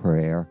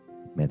 prayer,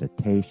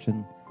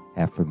 meditation,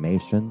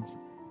 affirmations,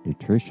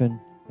 nutrition,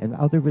 and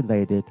other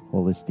related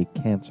holistic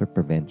cancer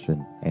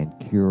prevention and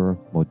cure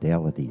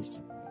modalities.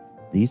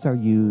 These are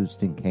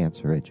used in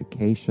cancer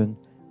education,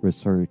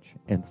 research,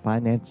 and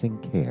financing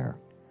care.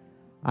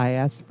 I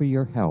ask for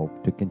your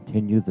help to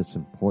continue this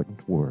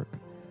important work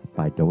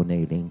by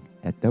donating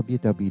at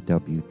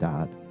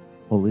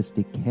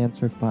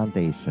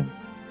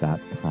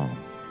www.holisticcancerfoundation.com.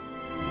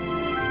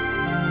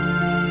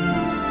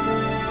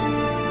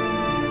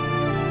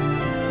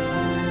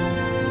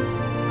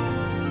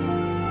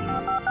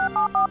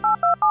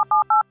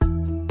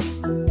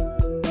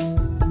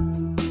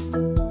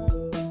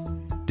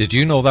 Did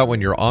you know that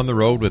when you're on the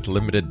road with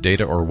limited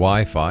data or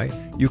Wi-Fi,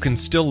 you can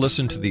still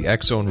listen to the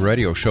X Zone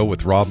Radio Show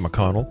with Rob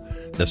McConnell,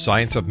 The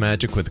Science of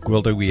Magic with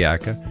Gwilda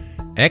Wiyaka,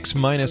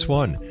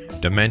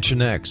 X-1,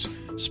 Dimension X,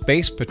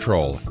 Space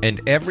Patrol,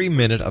 and every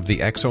minute of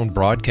the X Zone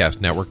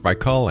Broadcast Network by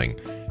calling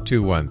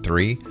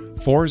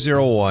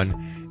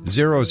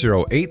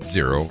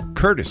 213-401-0080,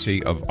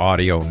 courtesy of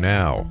Audio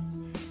Now.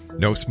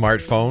 No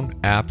smartphone,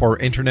 app, or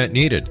internet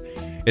needed.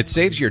 It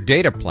saves your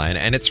data plan,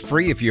 and it's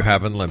free if you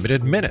have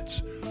unlimited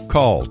minutes.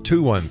 Call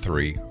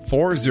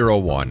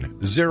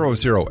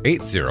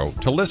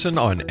 213-401-0080 to listen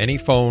on any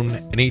phone,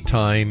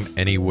 anytime,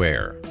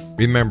 anywhere.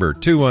 Remember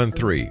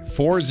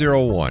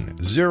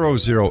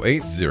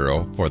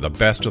 213-401-0080 for the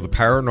best of the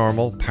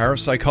paranormal,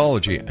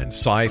 parapsychology, and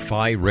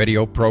sci-fi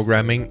radio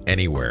programming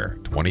anywhere,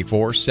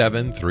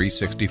 24/7,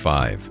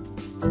 365.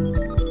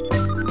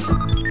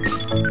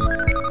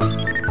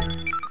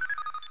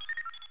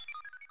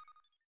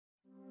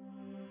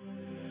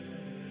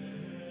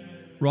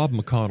 Rob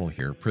McConnell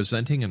here,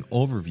 presenting an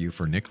overview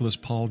for Nicholas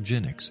Paul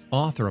Jennings,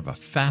 author of a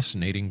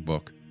fascinating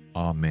book,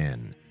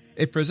 Amen.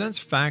 It presents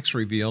facts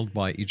revealed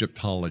by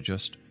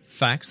Egyptologists,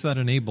 facts that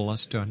enable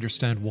us to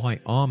understand why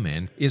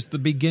Amen is the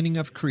beginning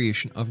of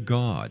creation of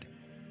God.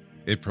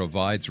 It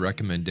provides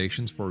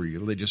recommendations for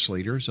religious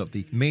leaders of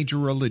the major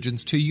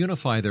religions to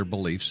unify their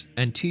beliefs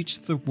and teach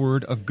the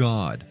Word of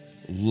God.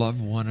 Love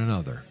one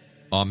another.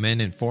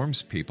 Amen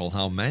informs people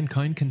how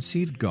mankind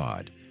conceived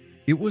God.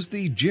 It was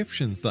the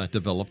Egyptians that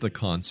developed the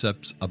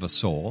concepts of a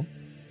soul,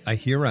 a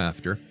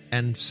hereafter,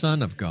 and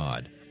Son of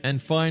God.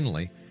 And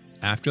finally,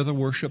 after the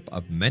worship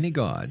of many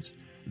gods,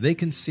 they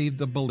conceived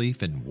the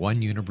belief in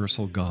one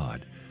universal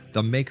God,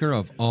 the maker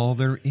of all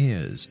there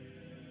is.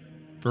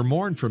 For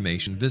more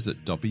information,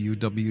 visit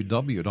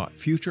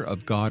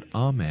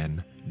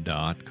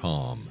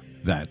www.futureofgodamen.com.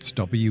 That's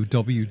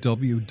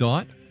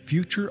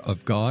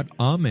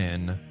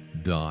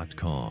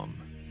www.futureofgodamen.com.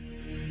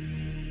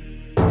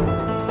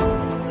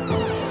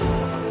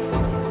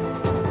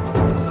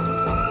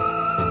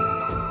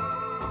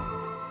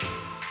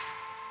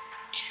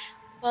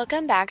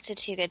 Welcome back to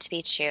Too Good to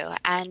Be True,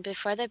 and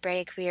before the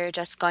break we are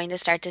just going to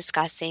start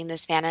discussing the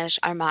Spanish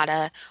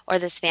Armada, or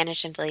the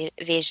Spanish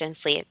invasion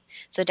fleet.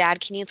 So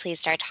Dad, can you please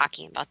start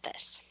talking about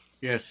this?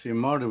 Yes, the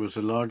Armada was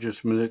the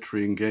largest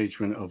military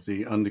engagement of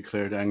the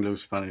undeclared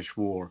Anglo-Spanish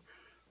War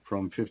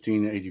from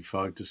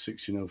 1585 to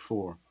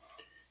 1604.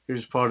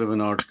 Here's part of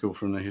an article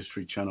from the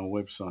History Channel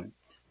website.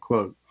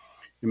 Quote,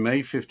 in May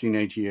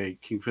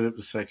 1588, King Philip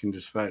II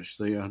dispatched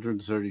the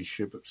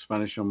 130-ship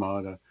Spanish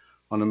Armada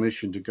on a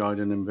mission to guide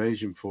an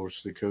invasion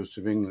force to the coast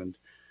of England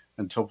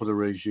and topple the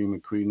regime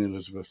of Queen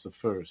Elizabeth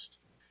I.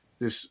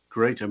 This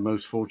great and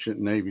most fortunate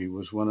navy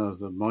was one of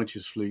the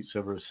mightiest fleets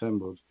ever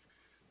assembled,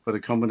 but a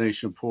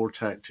combination of poor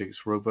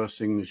tactics,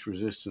 robust English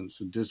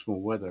resistance, and dismal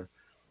weather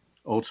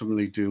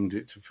ultimately doomed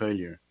it to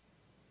failure.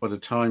 By the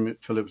time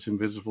Philip's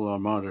Invincible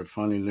Armada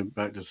finally limped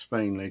back to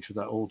Spain later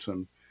that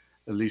autumn,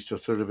 at least a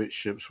third of its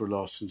ships were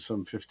lost and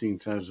some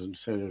 15,000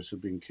 sailors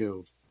had been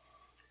killed.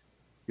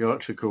 The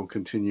article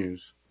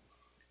continues.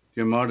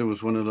 The Armada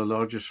was one of the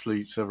largest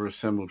fleets ever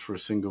assembled for a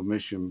single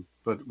mission,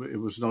 but it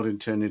was not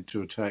intended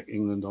to attack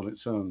England on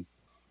its own.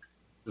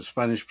 The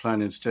Spanish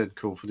plan instead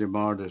called for the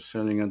Armada,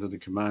 sailing under the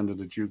command of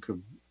the Duke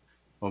of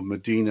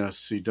Medina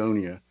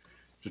Sidonia,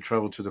 to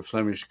travel to the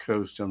Flemish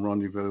coast and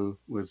rendezvous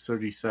with a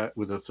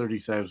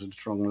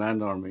 30,000-strong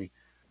land army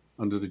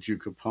under the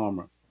Duke of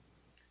Parma.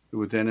 It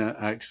would then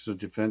act as a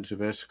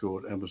defensive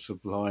escort and a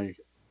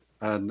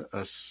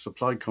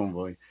supply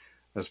convoy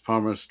as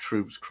Parma's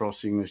troops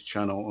crossed the English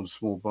Channel on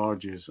small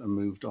barges and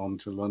moved on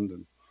to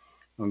London.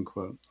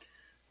 Unquote.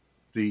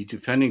 The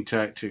defending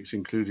tactics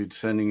included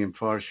sending in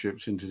fire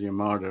ships into the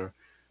Armada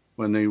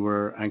when they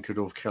were anchored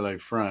off Calais,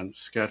 France,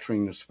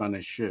 scattering the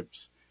Spanish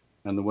ships,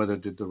 and the weather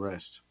did the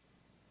rest.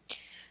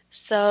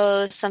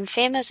 So some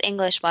famous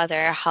English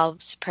weather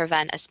helped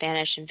prevent a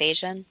Spanish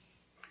invasion?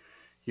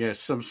 Yes,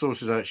 some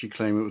sources actually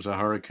claim it was a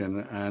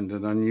hurricane,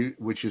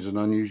 which is an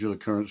unusual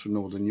occurrence for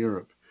Northern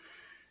Europe.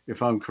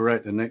 If I'm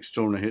correct, the next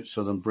storm that hit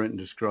southern Britain,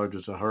 described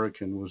as a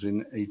hurricane, was in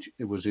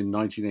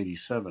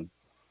 1987.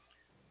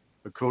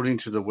 According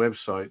to the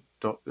website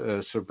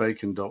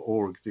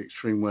sirbacon.org, the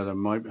extreme weather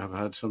might have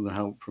had some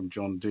help from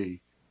John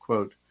Dee.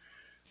 Quote,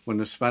 when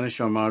the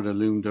Spanish Armada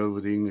loomed over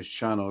the English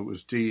Channel, it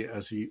was Dee,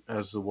 as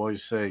the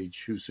wise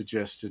sage, who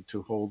suggested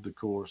to hold the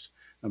course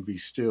and be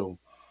still.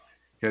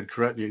 He had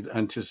correctly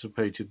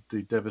anticipated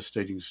the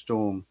devastating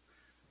storm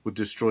would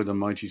destroy the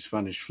mighty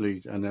Spanish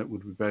fleet, and that it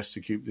would be best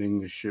to keep the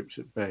English ships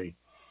at bay.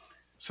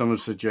 Some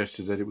have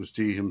suggested that it was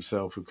Dee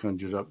himself who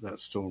conjured up that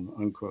storm.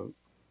 Unquote.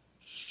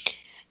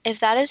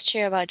 If that is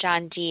true about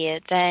John Dee,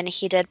 then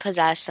he did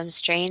possess some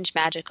strange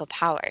magical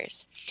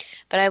powers.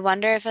 But I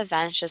wonder if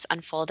events just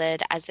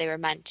unfolded as they were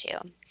meant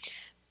to.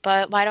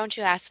 But why don't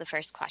you ask the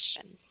first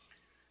question?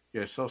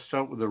 Yes, I'll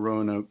start with the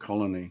Roanoke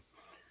Colony.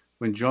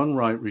 When John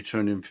Wright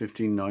returned in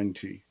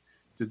 1590,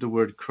 did the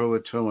word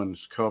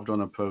Croatoans carved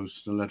on a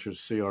post and the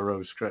letters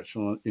CRO scratched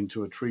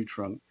into a tree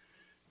trunk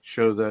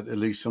show that at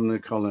least some of the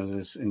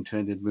colonists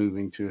intended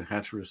moving to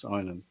Hatteras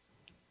Island?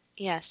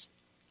 Yes.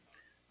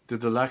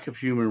 Did the lack of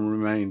human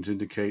remains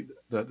indicate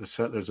that the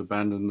settlers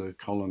abandoned the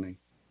colony?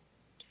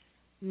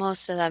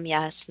 Most of them,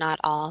 yes,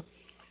 not all.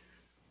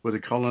 Were the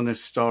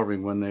colonists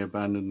starving when they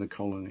abandoned the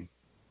colony?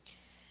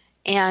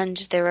 And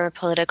there were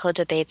political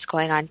debates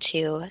going on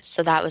too,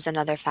 so that was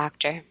another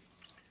factor.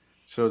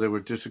 So there were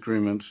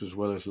disagreements as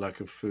well as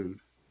lack of food.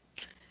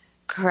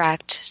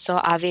 Correct. So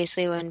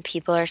obviously when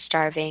people are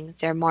starving,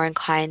 they're more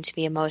inclined to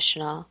be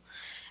emotional.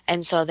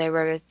 And so there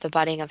were the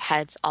butting of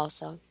heads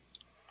also.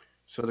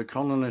 So the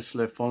colonists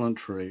left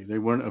voluntarily. They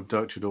weren't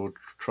abducted or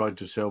tried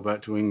to sail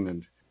back to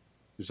England.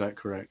 Is that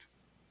correct?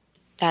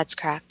 That's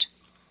correct.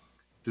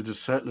 Did the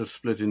settlers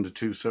split into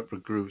two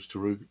separate groups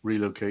to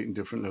relocate in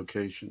different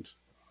locations?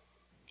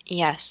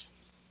 Yes.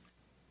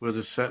 Were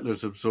the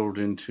settlers absorbed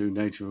into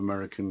Native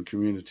American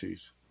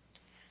communities?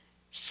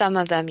 Some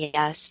of them,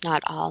 yes,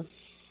 not all.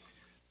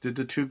 Did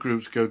the two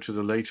groups go to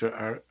the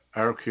later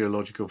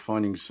archaeological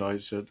finding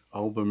sites at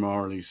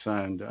Albemarle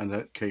Sand and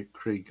at Cape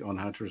Creek on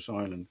Hatteras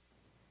Island?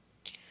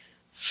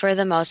 For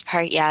the most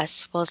part,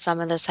 yes, while some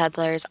of the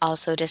settlers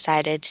also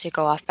decided to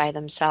go off by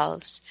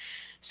themselves,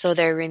 so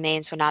their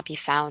remains would not be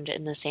found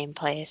in the same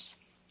place.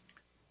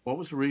 What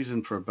was the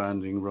reason for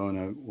abandoning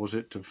Roanoke? Was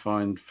it to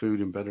find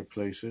food in better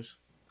places?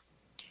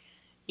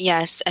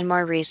 Yes, and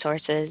more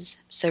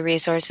resources. So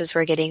resources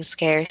were getting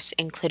scarce,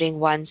 including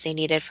ones they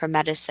needed for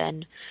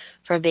medicine,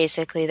 for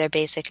basically their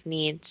basic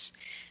needs.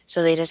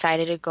 So they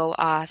decided to go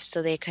off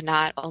so they could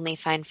not only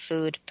find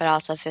food, but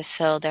also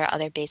fulfill their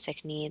other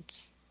basic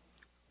needs.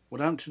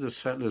 What happened to the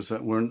settlers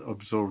that weren't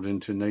absorbed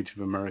into Native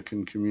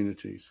American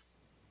communities?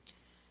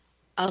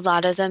 A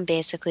lot of them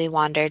basically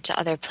wandered to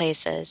other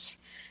places.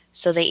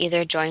 So they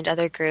either joined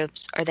other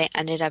groups or they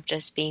ended up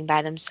just being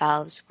by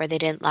themselves where they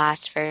didn't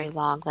last very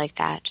long like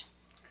that.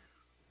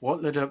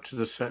 What led up to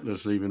the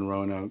settlers leaving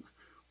Roanoke?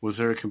 Was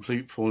there a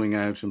complete falling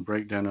out and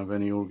breakdown of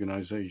any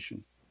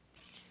organization?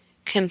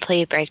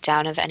 Complete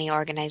breakdown of any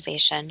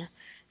organization.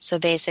 So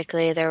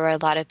basically, there were a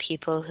lot of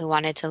people who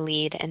wanted to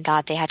lead and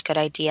thought they had good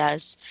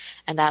ideas,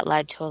 and that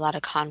led to a lot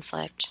of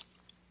conflict.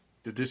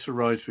 Did this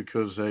arise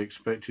because they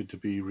expected to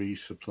be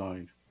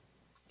resupplied?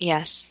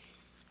 Yes,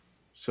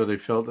 So they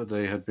felt that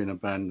they had been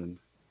abandoned.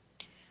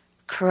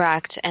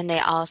 correct. And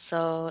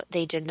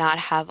they did not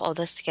have all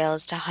the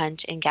skills to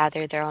hunt and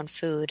gather their own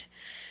food,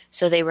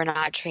 so they were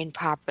not trained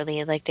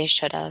properly like they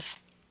should have.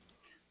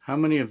 How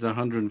many of the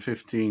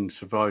 115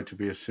 survived to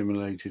be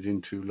assimilated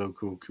into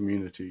local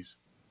communities?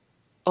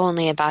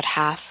 Only about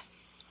half.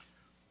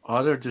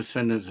 Are there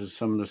descendants of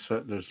some of the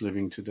settlers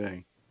living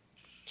today?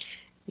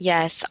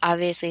 Yes,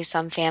 obviously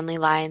some family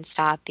lines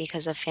stopped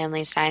because of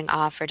families dying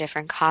off for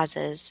different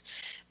causes,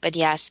 but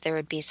yes, there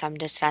would be some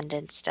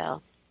descendants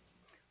still.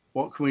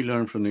 What can we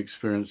learn from the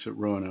experience at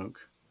Roanoke?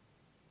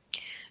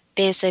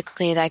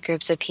 Basically, that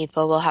groups of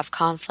people will have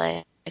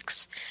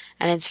conflicts,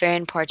 and it's very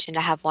important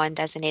to have one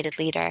designated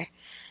leader.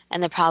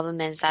 And the problem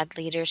is that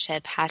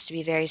leadership has to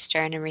be very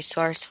stern and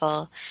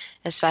resourceful,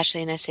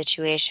 especially in a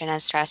situation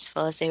as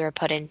stressful as they were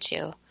put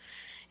into.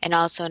 And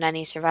also in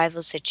any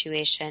survival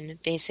situation,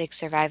 basic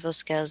survival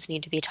skills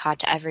need to be taught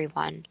to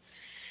everyone.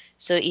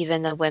 So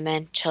even the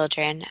women,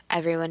 children,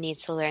 everyone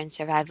needs to learn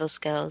survival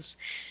skills,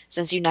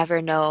 since you never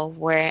know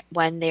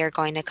when they are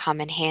going to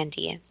come in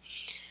handy.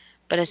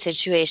 But a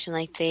situation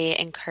like they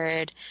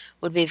incurred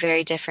would be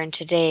very different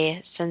today,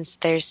 since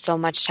there's so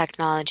much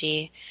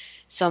technology,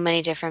 so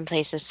many different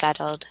places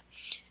settled.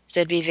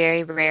 So it'd be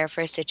very rare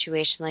for a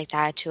situation like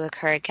that to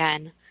occur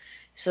again.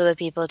 So the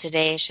people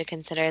today should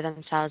consider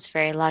themselves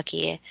very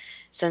lucky,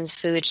 since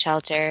food,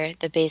 shelter,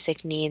 the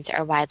basic needs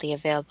are widely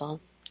available.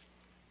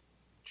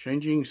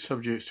 Changing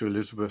subjects to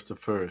Elizabeth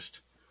I,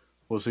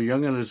 was the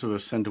young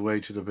Elizabeth sent away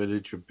to the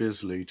village of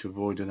Bisley to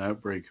avoid an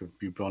outbreak of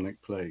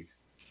bubonic plague?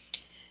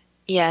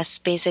 Yes,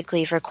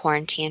 basically for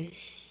quarantine.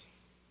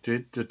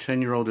 Did the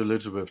 10-year-old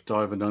Elizabeth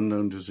die of an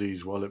unknown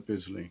disease while at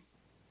Bisley?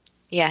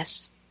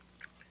 Yes.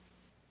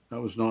 That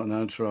was not an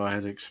answer I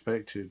had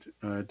expected.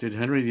 Did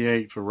Henry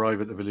VIII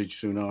arrive at the village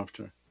soon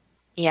after?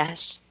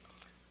 Yes.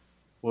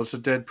 Was the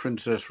dead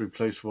princess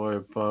replaced by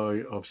a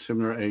boy of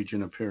similar age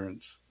and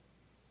appearance?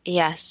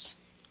 Yes.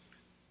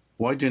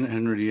 Why didn't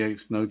Henry VIII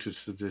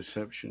notice the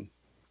deception?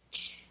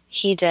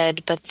 He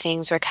did, but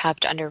things were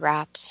kept under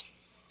wraps.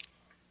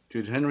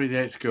 Did Henry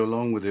VIII go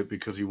along with it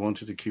because he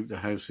wanted to keep the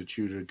House of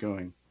Tudor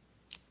going?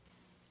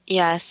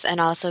 Yes, and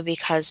also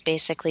because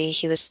basically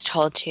he was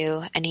told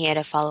to, and he had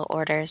to follow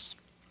orders.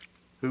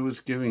 Who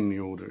was giving the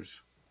orders?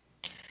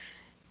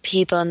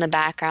 People in the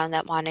background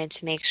that wanted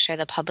to make sure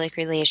the public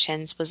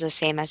relations was the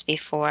same as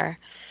before.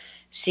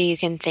 So you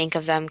can think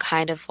of them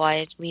kind of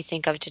what we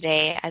think of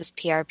today as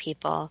PR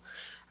people,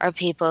 or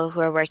people who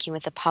are working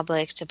with the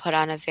public to put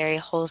on a very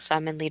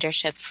wholesome and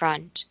leadership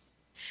front.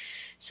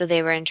 So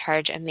they were in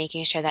charge of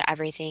making sure that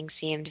everything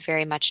seemed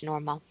very much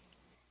normal.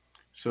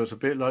 So it's a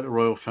bit like the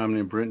royal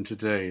family in Britain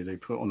today. They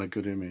put on a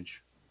good image.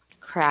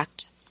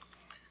 Correct.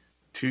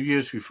 2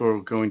 years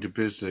before going to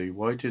Bisley,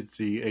 why did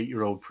the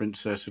 8-year-old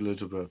Princess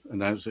Elizabeth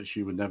announce that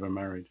she would never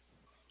marry?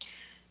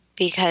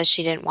 Because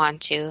she didn't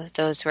want to.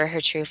 Those were her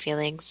true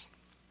feelings.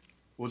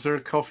 Was there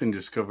a coffin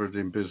discovered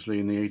in Bisley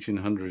in the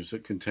 1800s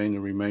that contained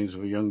the remains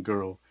of a young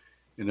girl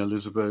in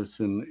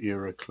Elizabethan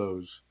era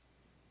clothes?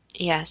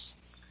 Yes.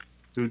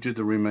 Who did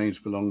the remains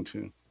belong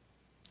to?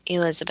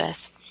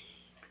 Elizabeth.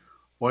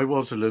 Why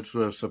was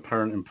Elizabeth's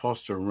apparent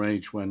impostor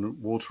enraged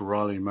when Walter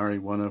Raleigh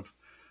married one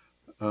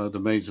of the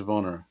maids of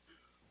honor?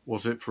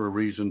 Was it for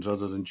reasons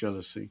other than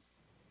jealousy?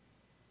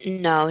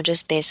 No,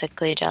 just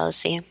basically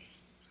jealousy.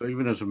 So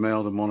even as a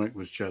male, the monarch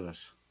was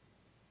jealous.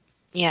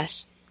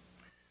 Yes.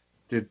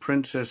 Did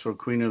Princess or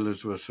Queen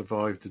Elizabeth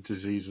survive the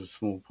disease of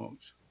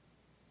smallpox?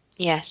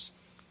 Yes.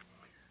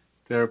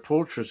 There are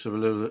portraits of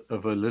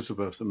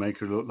Elizabeth that make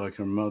her look like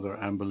her mother,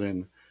 Anne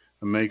Boleyn,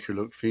 and make her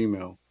look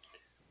female.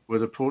 Were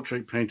the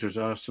portrait painters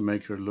asked to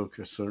make her look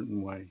a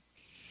certain way?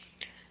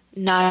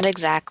 Not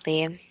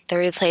exactly. The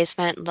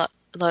replacement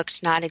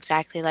looked not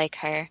exactly like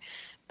her,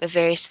 but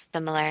very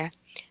similar.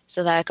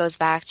 So that goes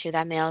back to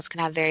that males can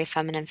have very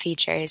feminine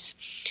features.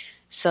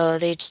 So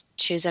they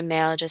choose a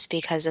male just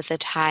because at the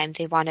time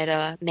they wanted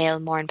a male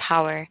more in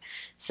power,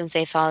 since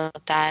they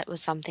felt that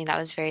was something that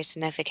was very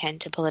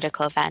significant to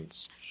political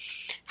events.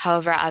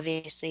 However,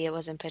 obviously it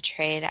wasn't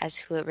portrayed as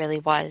who it really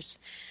was.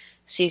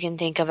 So you can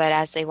think of it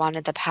as they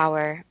wanted the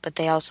power, but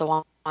they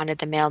also wanted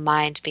the male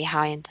mind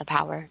behind the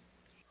power.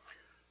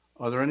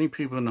 Are there any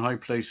people in high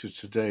places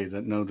today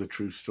that know the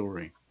true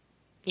story?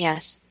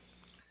 Yes.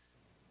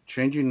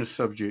 Changing the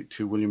subject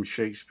to William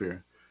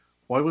Shakespeare,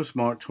 why was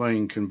Mark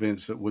Twain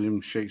convinced that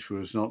William Shakespeare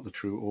was not the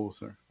true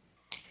author?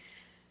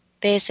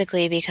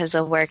 Basically because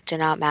the work did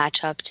not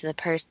match up to the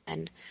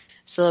person,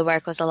 so the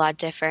work was a lot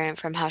different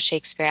from how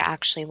Shakespeare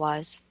actually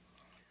was.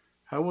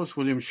 How was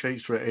William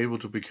Shakespeare able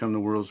to become the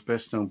world's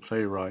best-known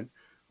playwright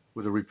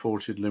with a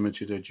reported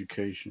limited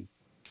education?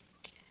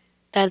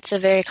 That's a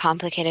very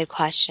complicated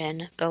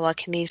question, but what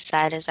can be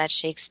said is that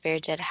Shakespeare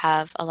did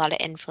have a lot of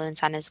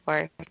influence on his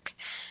work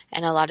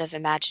and a lot of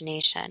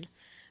imagination,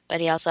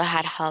 but he also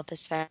had help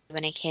especially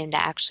when it came to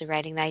actually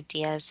writing the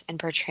ideas and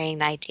portraying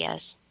the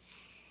ideas.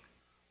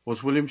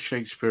 Was William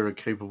Shakespeare a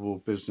capable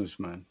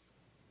businessman?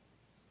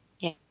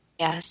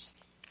 Yes.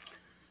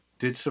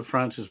 Did Sir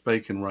Francis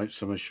Bacon write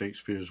some of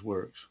Shakespeare's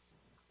works?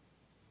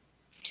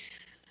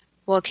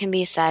 What can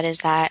be said is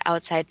that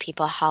outside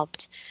people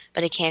helped,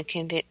 but it can't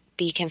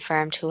be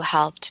confirmed who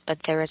helped,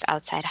 but there was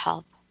outside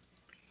help.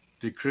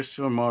 Did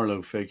Christopher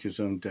Marlowe fake his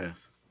own death?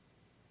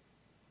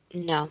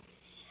 No.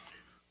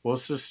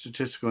 Was the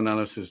statistical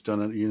analysis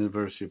done at the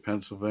University of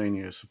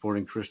Pennsylvania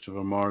supporting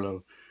Christopher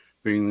Marlowe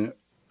being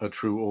a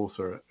true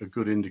author, a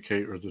good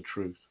indicator of the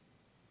truth?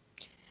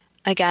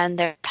 Again,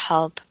 there's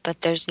help,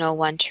 but there's no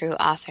one true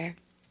author.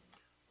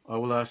 I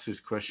will ask this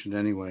question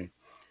anyway.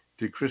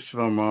 Did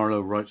Christopher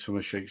Marlowe write some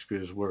of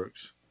Shakespeare's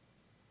works?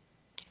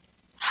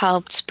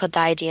 Helped put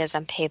the ideas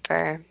on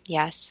paper,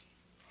 yes.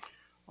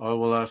 I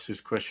will ask this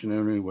question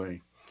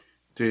anyway.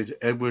 Did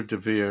Edward de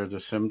Vere, the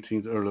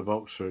 17th Earl of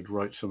Oxford,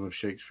 write some of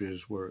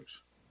Shakespeare's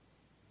works?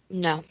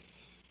 No.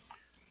 I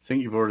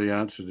think you've already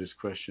answered this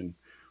question.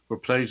 Were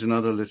plays and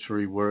other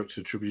literary works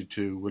attributed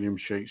to William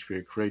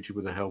Shakespeare created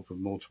with the help of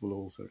multiple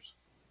authors?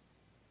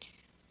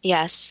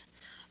 Yes,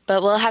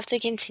 but we'll have to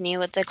continue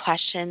with the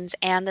questions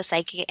and the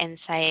psychic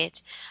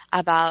insight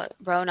about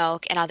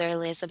Roanoke and other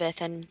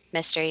Elizabethan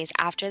mysteries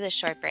after this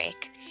short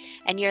break.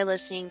 And you're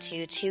listening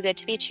to Too Good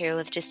to Be True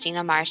with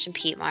Justina Marsh and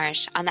Pete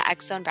Marsh on the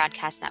X Zone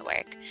Broadcast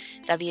Network,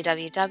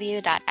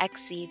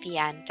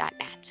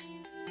 www.xzbn.net.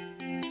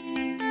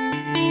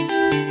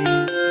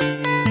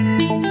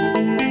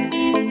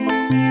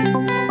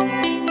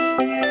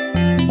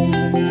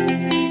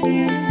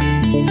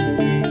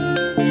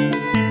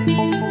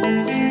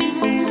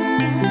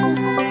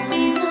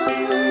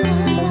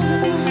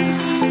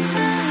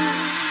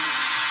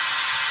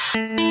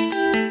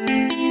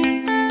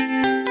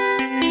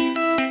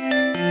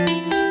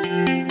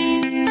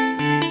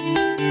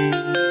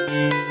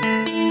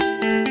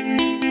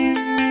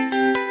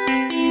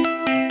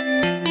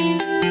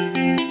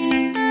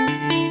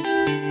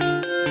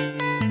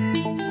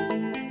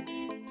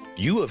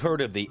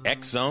 Heard of the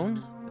X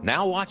Zone?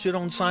 Now watch it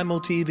on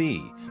Simul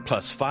TV,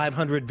 plus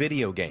 500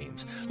 video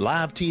games,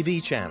 live TV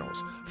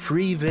channels,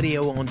 free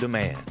video on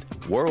demand,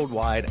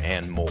 worldwide,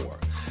 and more.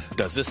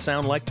 Does this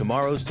sound like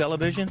tomorrow's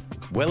television?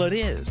 Well, it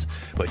is,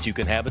 but you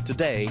can have it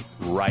today,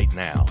 right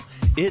now.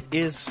 It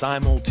is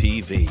Simul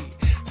TV.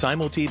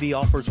 Simul TV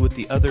offers what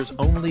the others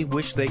only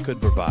wish they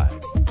could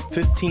provide.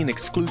 15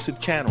 exclusive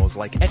channels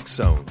like X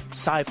Zone,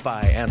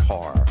 sci-fi, and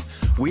horror.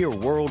 We are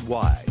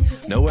worldwide.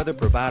 No other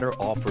provider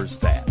offers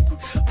that.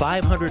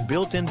 500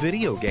 built-in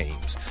video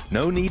games.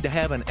 No need to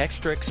have an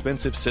extra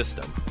expensive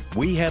system.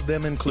 We have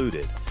them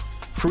included.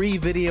 Free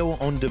video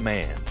on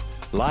demand.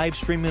 Live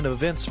streaming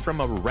events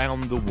from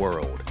around the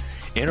world.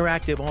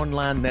 Interactive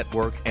online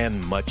network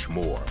and much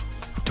more.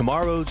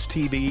 Tomorrow's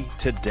TV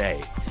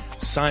today.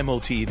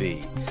 Simul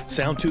TV.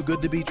 Sound too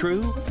good to be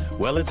true?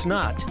 Well, it's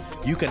not.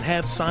 You can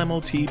have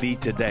Simul TV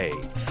today.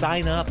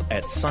 Sign up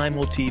at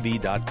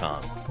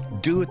simultv.com.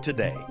 Do it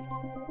today.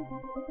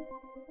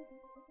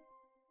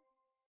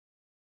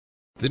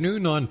 The new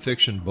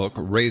nonfiction book,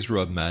 Razor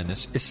of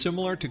Madness, is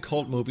similar to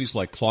cult movies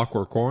like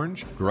Clockwork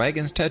Orange,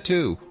 Dragon's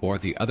Tattoo, or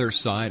The Other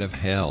Side of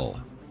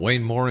Hell.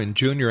 Wayne Morin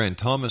Jr. and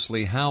Thomas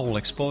Lee Howe will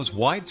expose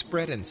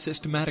widespread and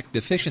systematic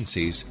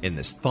deficiencies in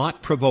this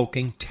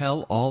thought-provoking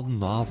tell-all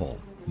novel.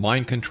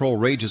 Mind control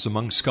rages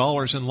among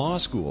scholars in law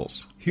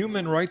schools.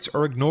 Human rights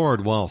are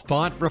ignored while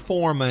thought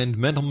reform and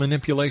mental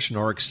manipulation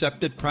are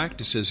accepted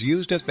practices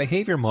used as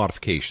behavior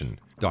modification.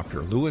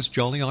 Dr. Louis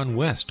Jolyon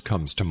West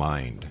comes to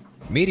mind.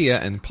 Media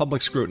and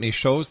public scrutiny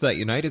shows that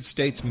United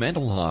States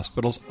mental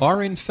hospitals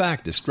are in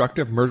fact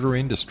destructive murder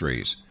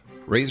industries.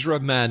 Razor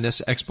of Madness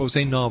expose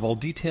novel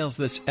details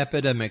this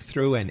epidemic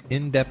through an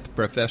in-depth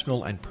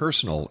professional and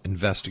personal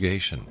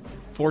investigation.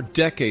 For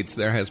decades,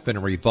 there has been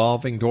a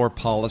revolving door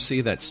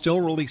policy that still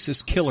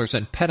releases killers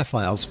and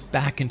pedophiles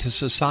back into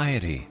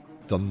society.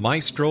 The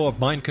maestro of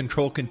mind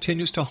control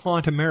continues to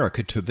haunt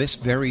America to this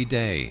very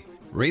day.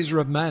 Razor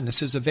of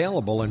Madness is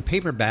available in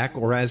paperback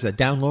or as a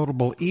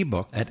downloadable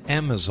ebook at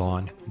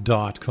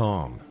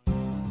Amazon.com.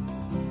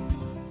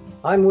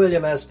 I'm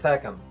William S.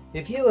 Peckham.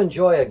 If you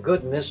enjoy a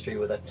good mystery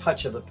with a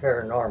touch of the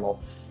paranormal,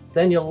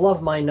 then you'll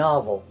love my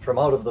novel, From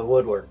Out of the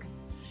Woodwork.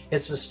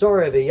 It's the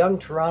story of a young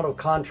Toronto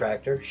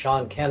contractor,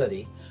 Sean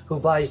Kennedy, who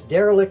buys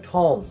derelict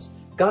homes,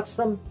 guts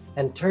them,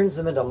 and turns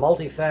them into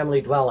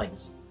multifamily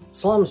dwellings.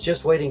 Slums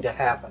just waiting to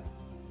happen.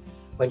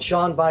 When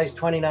Sean buys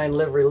 29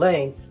 Livery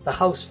Lane, the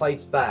house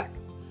fights back.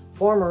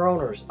 Former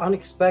owners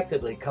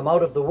unexpectedly come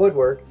out of the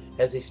woodwork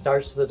as he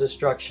starts the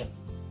destruction.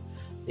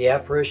 The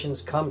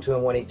apparitions come to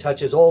him when he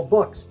touches old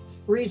books,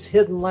 reads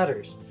hidden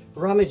letters,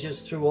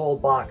 rummages through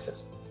old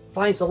boxes,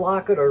 finds a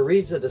locket, or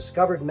reads a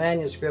discovered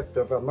manuscript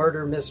of a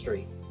murder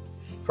mystery.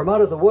 From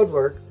Out of the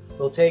Woodwork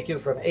will take you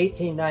from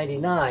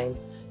 1899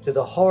 to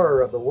the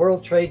horror of the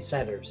World Trade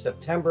Center,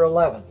 September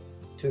 11,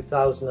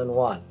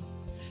 2001.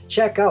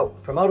 Check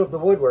out From Out of the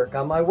Woodwork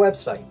on my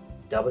website,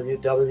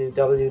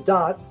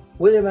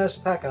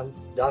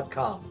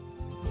 www.williamspeckham.com.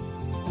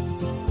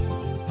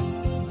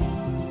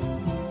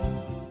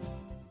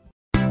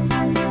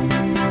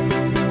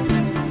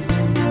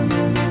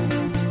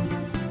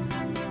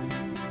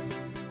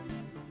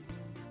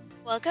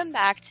 Welcome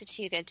back to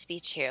Too Good to Be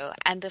True,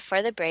 and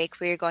before the break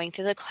we were going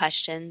through the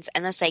questions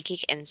and the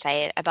psychic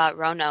insight about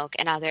Roanoke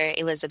and other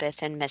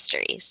Elizabethan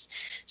mysteries.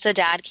 So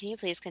Dad, can you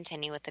please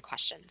continue with the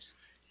questions?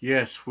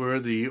 Yes, were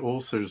the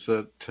authors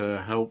that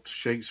helped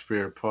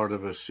Shakespeare part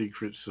of a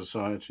secret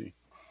society?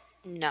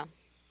 No.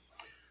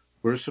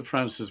 Were Sir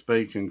Francis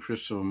Bacon,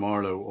 Christopher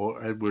Marlowe,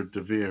 or Edward de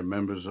Vere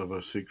members of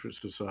a secret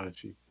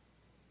society?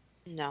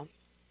 No.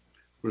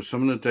 Were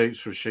some of the dates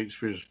for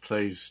Shakespeare's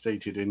plays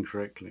stated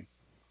incorrectly?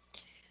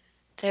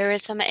 There were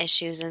some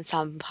issues in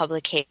some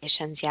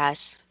publications,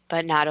 yes,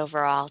 but not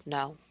overall,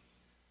 no.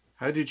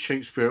 How did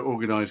Shakespeare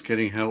organize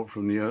getting help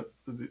from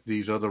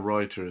these other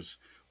writers?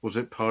 Was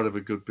it part of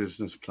a good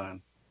business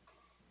plan?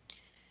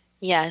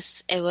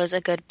 Yes, it was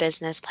a good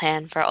business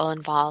plan for all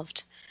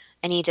involved,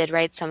 and he did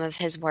write some of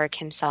his work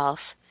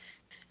himself.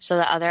 So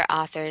the other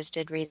authors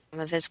did read some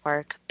of his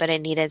work, but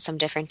it needed some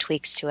different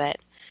tweaks to it.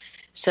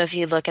 So if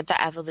you look at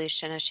the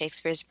evolution of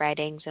Shakespeare's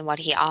writings and what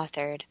he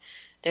authored,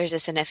 there's a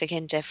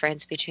significant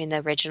difference between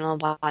the original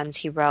ones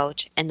he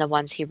wrote and the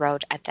ones he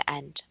wrote at the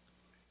end.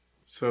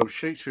 So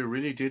Shakespeare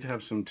really did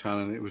have some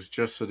talent. It was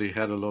just that he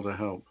had a lot of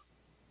help.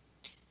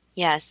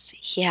 Yes,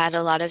 he had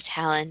a lot of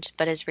talent,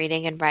 but his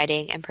reading and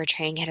writing and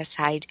portraying his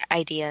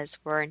ideas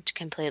weren't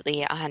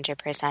completely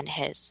 100%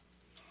 his.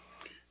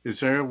 Is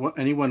there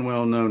anyone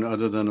well known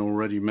other than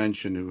already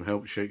mentioned who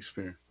helped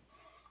Shakespeare?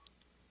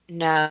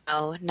 No,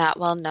 not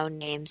well-known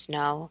names,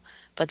 no.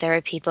 But there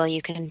are people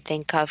you can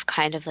think of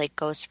kind of like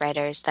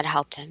ghostwriters that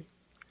helped him.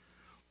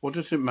 What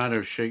does it matter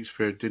if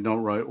Shakespeare did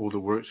not write all the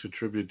works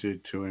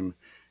attributed to him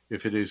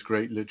if it is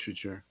great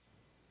literature?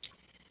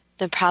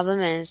 The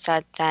problem is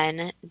that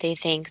then they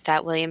think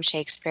that William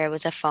Shakespeare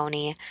was a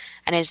phony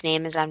and his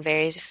name is on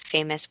very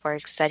famous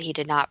works that he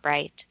did not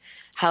write.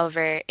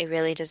 However, it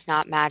really does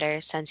not matter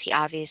since he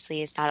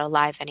obviously is not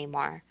alive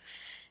anymore.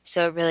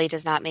 So it really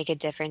does not make a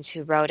difference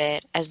who wrote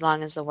it as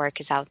long as the work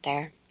is out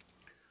there.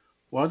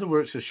 Why are the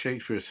works of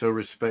Shakespeare so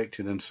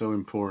respected and so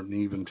important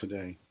even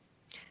today?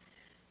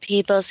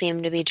 People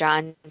seem to be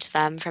drawn to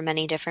them for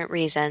many different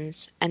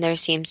reasons, and there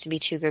seems to be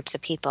two groups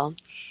of people.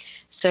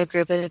 So a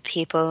group of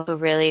people who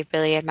really,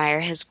 really admire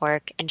his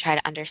work and try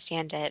to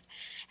understand it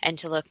and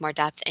to look more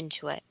depth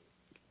into it.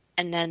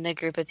 And then the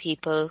group of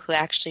people who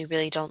actually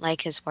really don't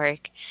like his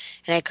work,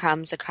 and it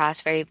comes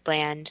across very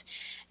bland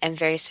and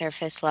very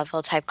surface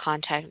level type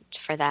content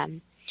for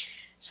them.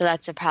 So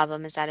that's the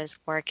problem, is that his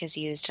work is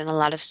used in a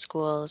lot of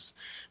schools,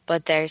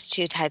 but there's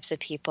two types of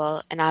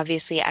people, and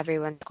obviously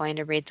everyone's going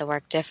to read the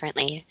work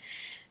differently.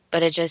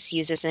 But it just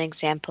uses an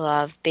example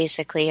of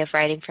basically of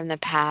writing from the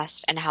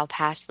past and how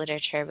past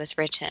literature was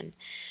written.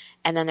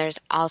 And then there's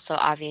also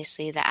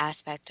obviously the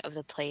aspect of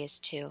the plays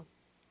too.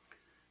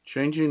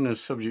 Changing the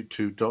subject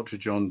to Dr.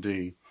 John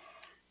Dee,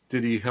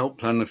 did he help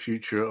plan the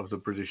future of the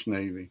British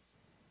Navy?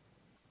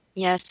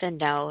 Yes and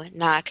no,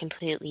 not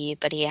completely,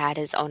 but he had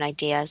his own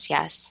ideas,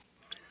 yes.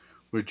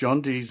 Were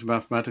John Dee's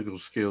mathematical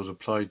skills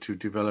applied to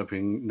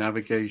developing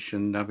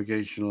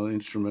navigational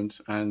instruments,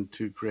 and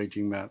to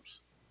creating maps?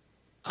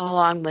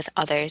 Along with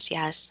others,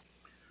 yes.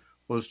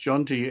 Was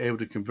John Dee able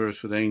to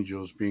converse with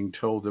angels, being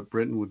told that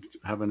Britain would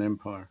have an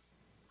empire?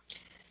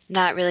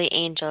 Not really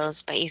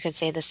angels, but you could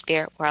say the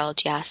spirit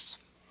world, yes.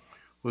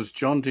 Was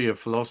John Dee a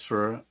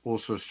philosopher,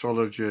 also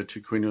astrologer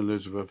to Queen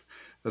Elizabeth,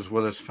 as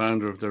well as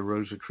founder of the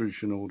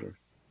Rosicrucian order?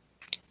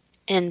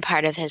 In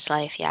part of his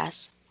life,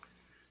 yes.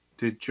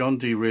 Did John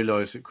Dee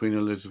realize that Queen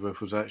Elizabeth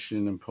was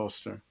actually an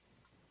imposter?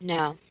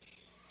 No.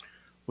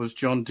 Was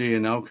John Dee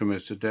an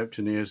alchemist, adept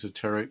in the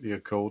esoteric, the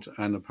occult,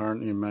 and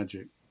apparently in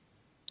magic?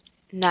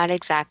 Not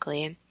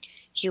exactly.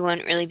 He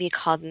wouldn't really be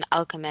called an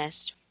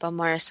alchemist, but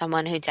more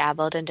someone who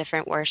dabbled in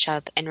different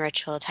worship and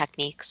ritual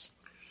techniques.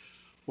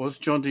 Was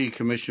John Dee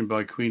commissioned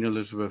by Queen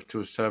Elizabeth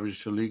to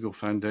establish a legal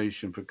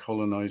foundation for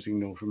colonizing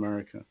North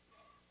America?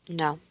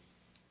 No.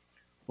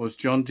 Was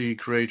John Dee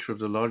creator of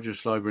the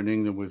largest library in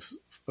England with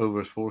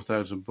over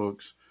 4,000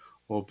 books,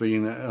 while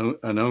being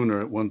an owner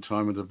at one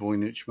time of the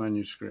Voynich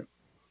manuscript?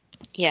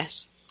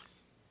 Yes.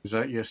 Is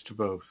that yes to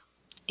both?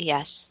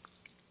 Yes.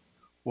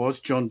 Was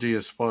John Dee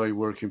a spy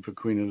working for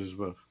Queen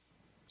Elizabeth?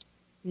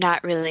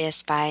 Not really a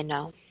spy,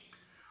 no.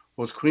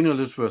 Was Queen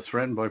Elizabeth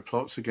threatened by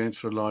plots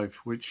against her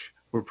life, which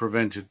were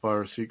prevented by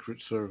her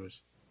Secret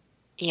Service?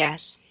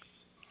 Yes.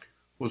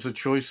 Was the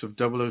choice of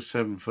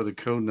 007 for the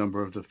code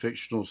number of the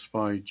fictional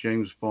spy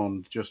James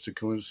Bond just a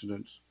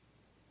coincidence?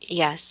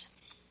 Yes.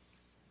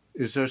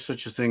 Is there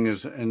such a thing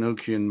as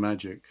Enochian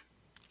magic?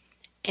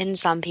 In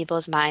some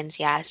people's minds,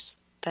 yes,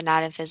 but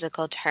not in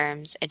physical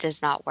terms. It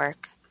does not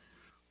work.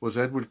 Was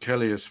Edward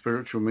Kelly a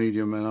spiritual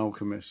medium and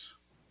alchemist?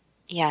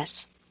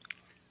 Yes.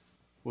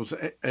 Was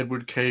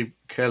Edward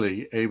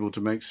Kelly able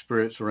to make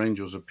spirits or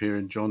angels appear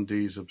in John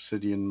Dee's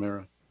obsidian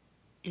mirror?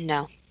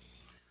 No.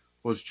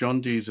 Was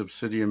John Dee's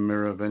obsidian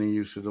mirror of any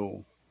use at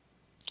all?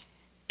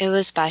 It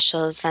was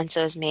special since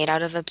it was made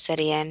out of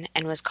obsidian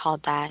and was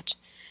called that,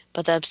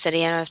 but the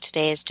obsidian of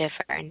today is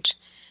different.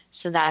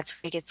 So that's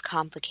where it gets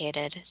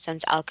complicated,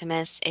 since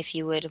alchemists, if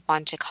you would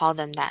want to call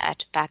them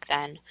that back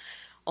then,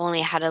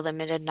 only had a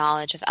limited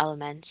knowledge of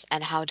elements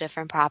and how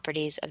different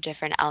properties of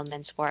different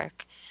elements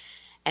work.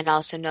 And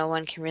also no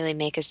one can really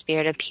make a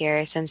spirit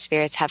appear since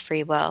spirits have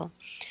free will.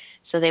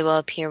 So they will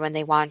appear when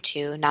they want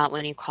to, not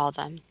when you call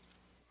them.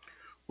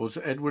 Was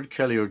Edward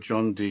Kelly or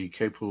John Dee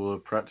capable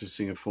of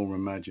practicing a form of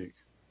magic?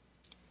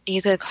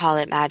 You could call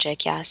it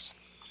magic, yes.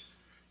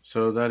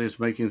 So that is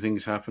making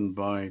things happen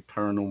by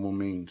paranormal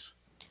means?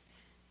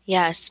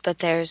 Yes, but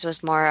theirs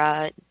was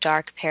more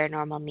dark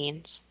paranormal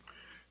means.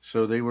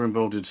 So they were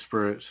involved in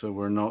spirits that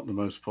were not the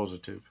most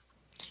positive?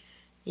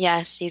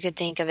 Yes, you could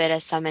think of it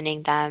as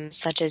summoning them,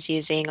 such as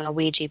using a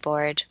Ouija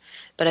board,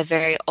 but a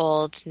very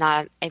old,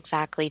 not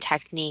exactly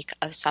technique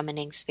of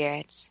summoning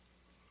spirits.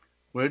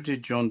 Where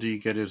did John Dee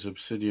get his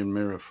obsidian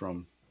mirror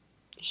from?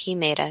 He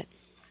made it.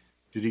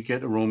 Did he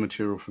get the raw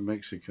material from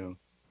Mexico?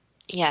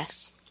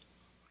 Yes.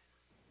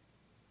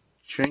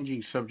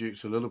 Changing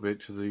subjects a little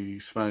bit to the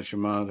Spanish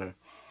Armada,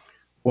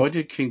 why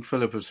did King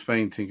Philip of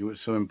Spain think it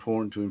was so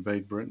important to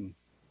invade Britain?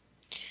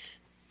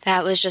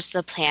 That was just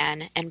the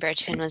plan, and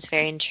Britain was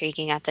very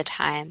intriguing at the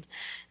time,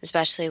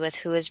 especially with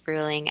who was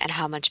ruling and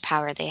how much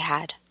power they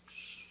had.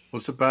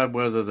 Was the bad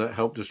weather that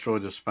helped destroy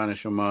the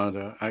Spanish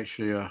Armada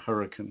actually a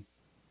hurricane?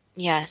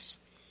 Yes.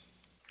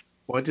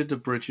 Why did the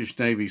British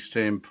Navy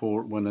stay in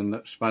port when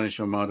the Spanish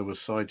Armada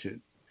was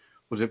sighted?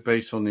 Was it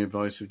based on the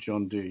advice of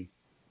John Dee?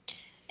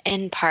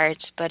 In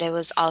part, but it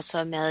was also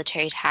a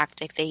military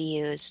tactic they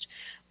used,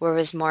 where it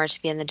was more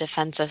to be on the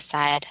defensive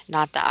side,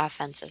 not the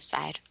offensive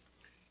side.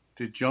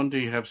 Did John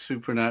Dee have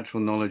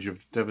supernatural knowledge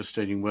of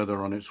devastating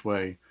weather on its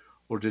way,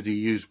 or did he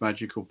use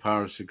magical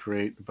powers to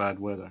create the bad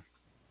weather?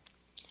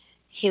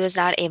 He was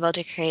not able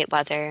to create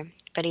weather,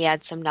 but he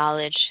had some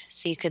knowledge,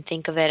 so you could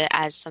think of it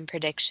as some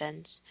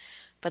predictions.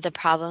 But the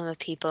problem with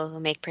people who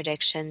make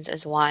predictions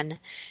is, one,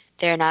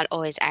 they're not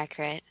always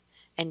accurate,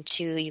 and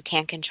two, you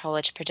can't control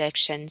which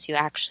predictions you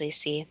actually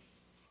see.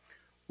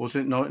 Was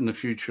it not in the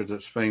future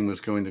that Spain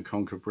was going to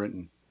conquer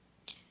Britain?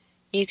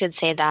 You could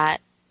say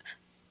that,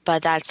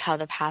 but that's how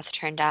the path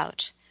turned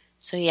out.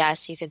 So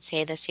yes, you could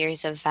say the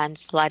series of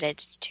events led it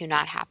to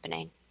not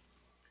happening.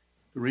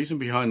 The reason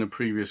behind the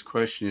previous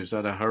question is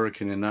that a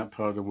hurricane in that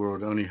part of the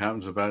world only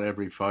happens about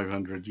every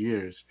 500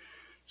 years,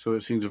 so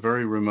it seems a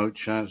very remote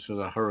chance that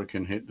a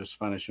hurricane hit the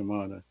Spanish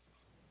Armada.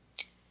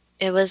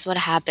 It was what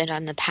happened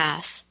on the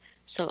path.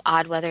 So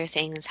odd weather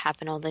things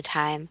happen all the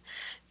time,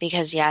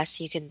 because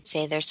yes, you could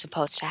say they're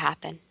supposed to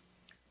happen.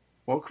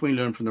 What can we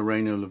learn from the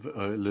reign of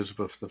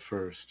Elizabeth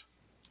I?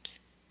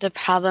 The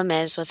problem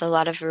is with a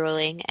lot of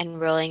ruling and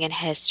ruling in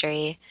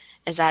history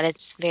is that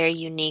it's very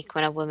unique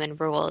when a woman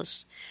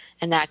rules,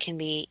 and that can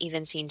be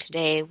even seen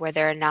today where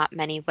there are not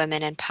many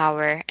women in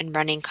power in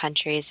running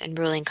countries and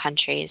ruling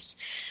countries.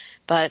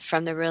 But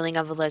from the ruling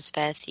of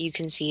Elizabeth, you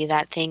can see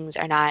that things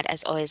are not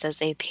as always as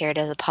they appear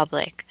to the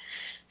public.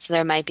 So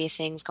there might be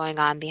things going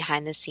on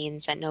behind the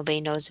scenes that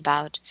nobody knows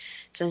about,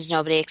 since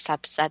nobody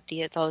accepts that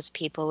those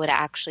people would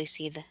actually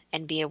see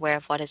and be aware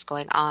of what is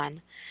going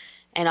on.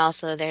 And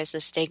also there's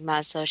a stigma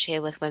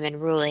associated with women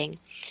ruling,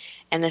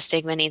 and the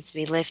stigma needs to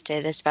be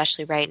lifted,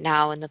 especially right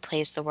now in the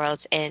place the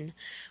world's in,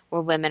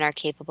 where women are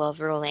capable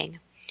of ruling.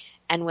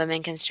 And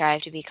women can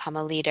strive to become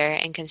a leader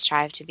and can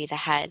strive to be the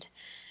head.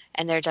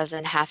 And there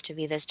doesn't have to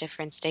be this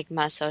different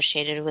stigma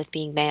associated with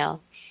being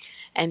male.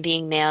 And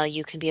being male,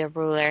 you can be a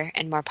ruler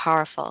and more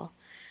powerful.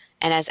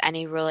 And as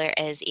any ruler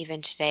is,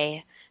 even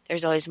today,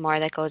 there's always more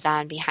that goes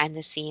on behind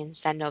the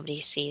scenes that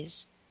nobody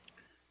sees.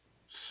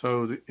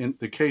 So in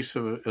the case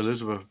of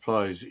Elizabeth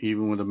applies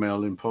even with a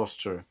male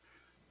impostor,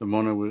 the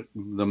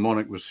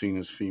monarch was seen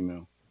as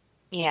female.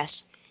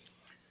 Yes.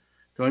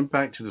 Going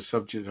back to the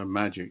subject of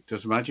magic,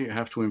 does magic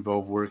have to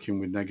involve working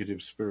with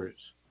negative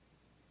spirits?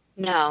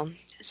 No.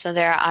 So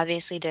there are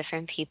obviously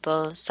different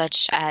people,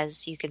 such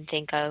as you can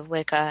think of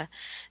Wicca,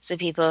 so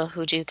people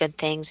who do good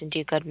things and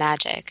do good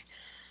magic.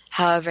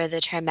 However,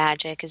 the term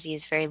magic is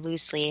used very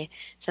loosely,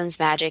 since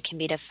magic can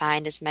be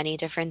defined as many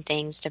different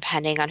things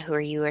depending on who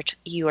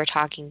you are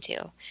talking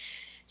to.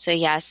 So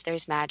yes,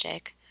 there's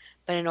magic,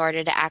 but in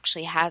order to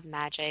actually have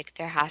magic,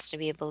 there has to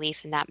be a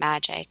belief in that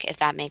magic, if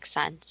that makes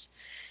sense.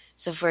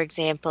 So for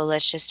example,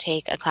 let's just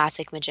take a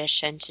classic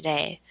magician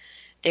today.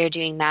 They're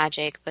doing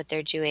magic, but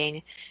they're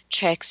doing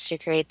tricks to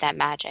create that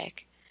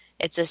magic.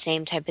 It's the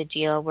same type of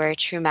deal where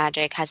true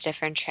magic has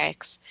different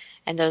tricks,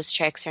 and those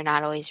tricks are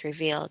not always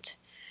revealed.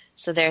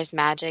 So there's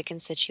magic in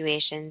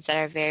situations that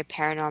are very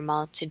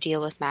paranormal to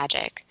deal with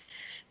magic,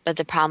 but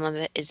the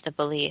problem is the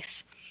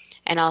belief,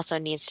 and also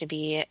needs to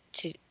be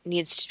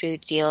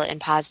dealt in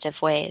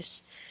positive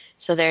ways.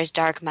 So there's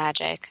dark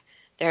magic.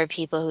 There are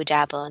people who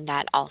dabble in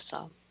that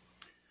also.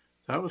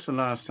 That was the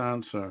last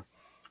answer.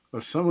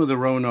 Of some of the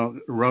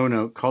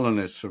Roanoke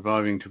colonists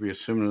surviving to be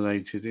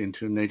assimilated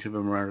into Native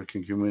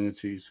American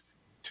communities,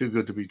 too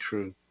good to be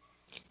true.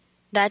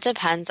 That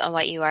depends on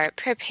what you are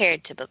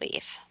prepared to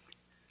believe.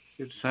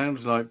 It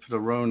sounds like for the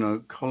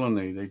Roanoke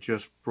Colony, they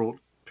just brought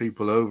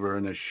people over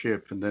in a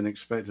ship and then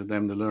expected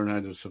them to learn how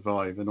to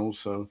survive and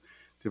also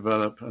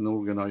develop an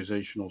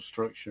organizational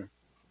structure.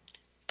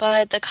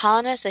 But the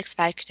colonists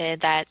expected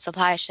that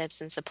supply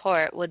ships and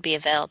support would be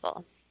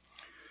available.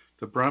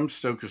 The Bram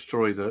Stoker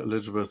story that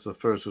Elizabeth I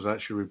was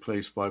actually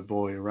replaced by a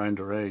boy around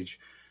her age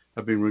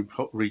had been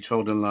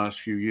retold in the last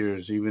few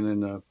years, even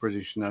in a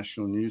British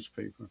national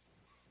newspaper.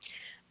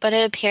 But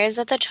it appears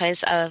that the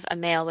choice of a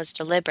male was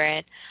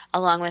deliberate,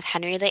 along with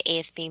Henry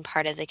VIII being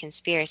part of the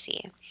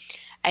conspiracy.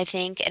 I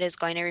think it is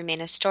going to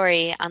remain a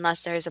story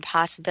unless there is a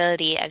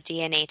possibility of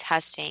DNA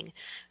testing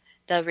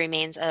the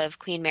remains of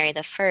Queen Mary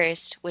I,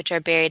 which are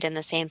buried in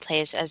the same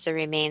place as the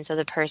remains of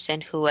the person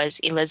who was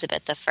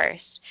Elizabeth I,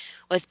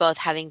 with both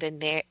having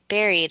been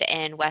buried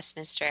in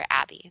Westminster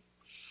Abbey.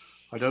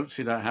 I don't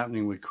see that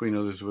happening with Queen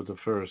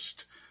Elizabeth I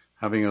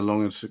having a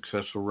long and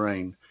successful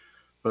reign,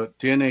 but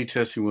DNA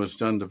testing was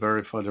done to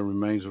verify the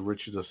remains of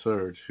Richard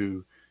III,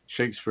 who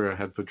Shakespeare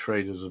had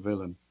portrayed as a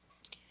villain.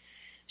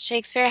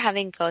 Shakespeare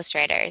having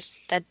ghostwriters,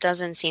 that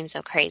doesn't seem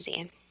so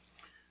crazy.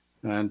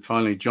 And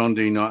finally, John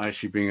Dee not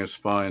actually being a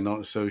spy and not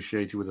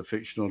associated with a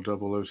fictional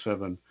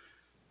 007.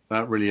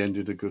 That really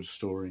ended a good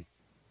story.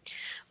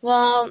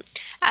 Well,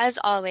 as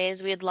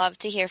always, we'd love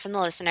to hear from the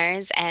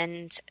listeners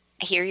and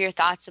hear your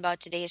thoughts about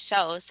today's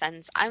show,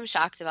 since I'm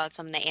shocked about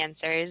some of the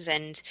answers.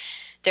 And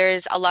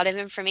there's a lot of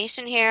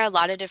information here, a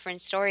lot of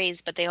different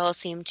stories, but they all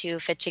seem to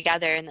fit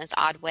together in this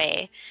odd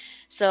way.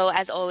 So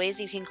as always,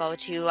 you can go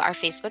to our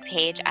Facebook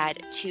page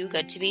at Too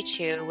Good to Be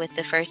True with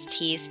the first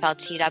T spelled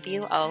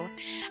TWO.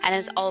 And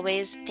as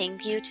always,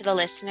 thank you to the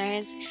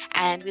listeners,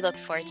 and we look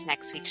forward to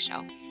next week's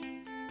show.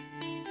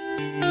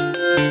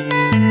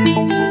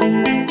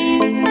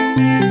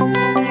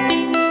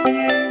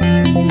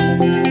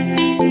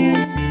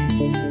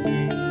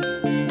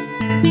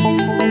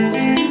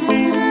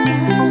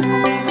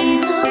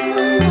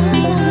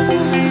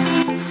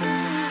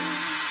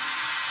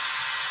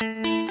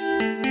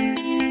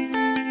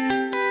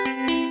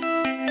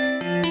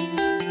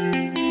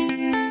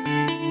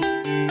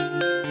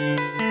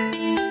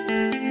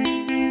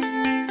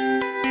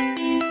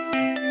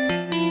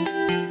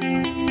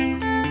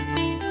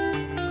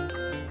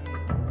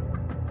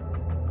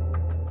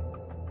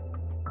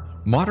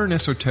 Modern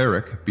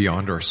Esoteric,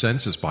 Beyond Our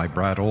Senses by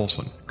Brad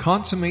Olson,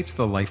 consummates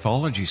the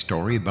lifeology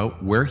story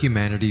about where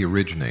humanity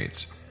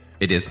originates.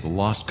 It is the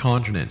lost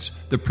continents,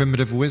 the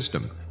primitive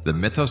wisdom, the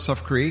mythos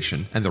of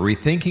creation, and the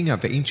rethinking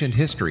of ancient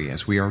history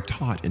as we are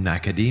taught in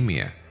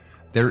academia.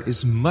 There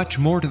is much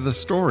more to the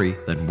story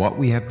than what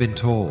we have been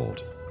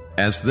told.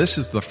 As this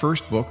is the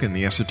first book in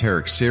the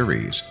Esoteric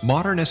series,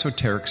 Modern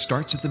Esoteric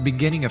starts at the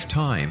beginning of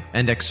time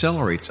and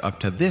accelerates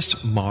up to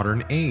this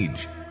modern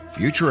age.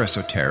 Future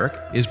Esoteric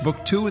is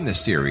book 2 in the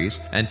series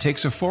and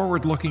takes a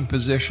forward-looking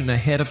position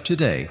ahead of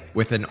today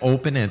with an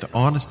open and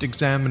honest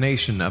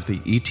examination of the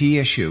ET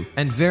issue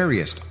and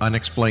various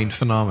unexplained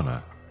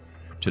phenomena.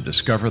 To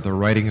discover the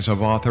writings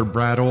of author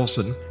Brad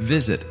Olson,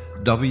 visit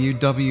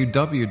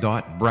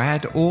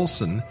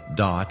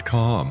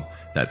www.bradolson.com.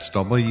 That's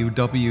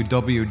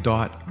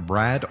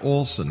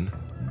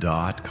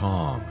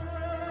www.bradolson.com.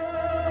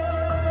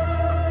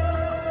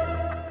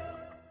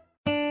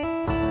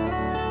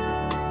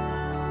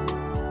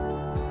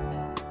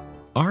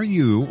 Are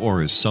you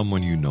or is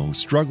someone you know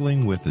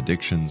struggling with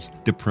addictions,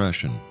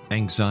 depression,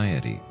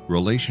 anxiety,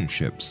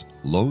 relationships,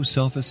 low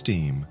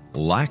self-esteem,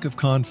 lack of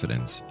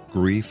confidence,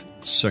 grief,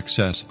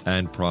 success,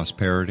 and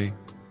prosperity?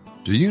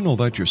 Do you know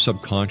that your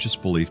subconscious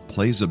belief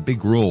plays a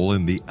big role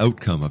in the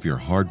outcome of your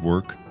hard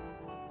work?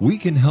 We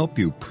can help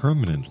you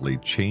permanently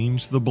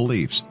change the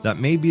beliefs that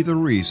may be the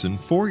reason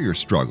for your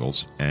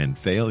struggles and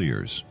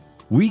failures.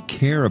 We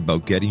care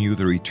about getting you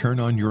the return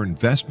on your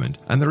investment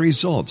and the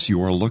results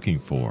you are looking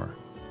for.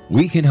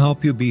 We can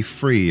help you be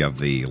free of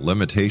the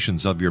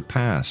limitations of your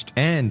past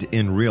and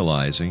in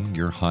realizing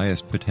your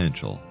highest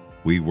potential.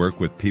 We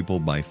work with people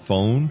by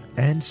phone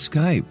and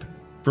Skype.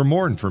 For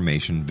more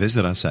information,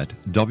 visit us at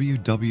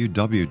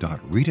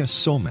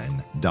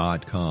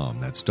www.ritasoman.com.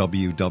 That's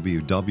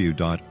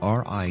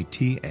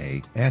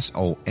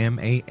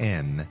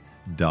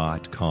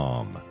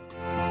www.ritasoman.com.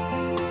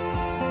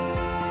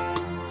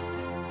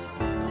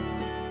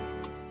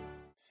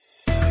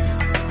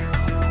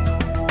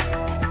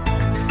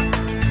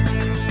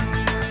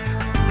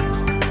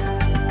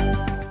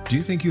 Do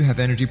you think you have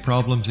energy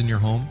problems in your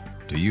home?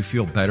 Do you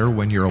feel better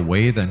when you're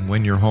away than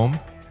when you're home?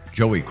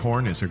 Joey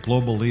Korn is a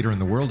global leader in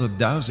the world of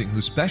dowsing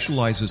who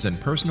specializes in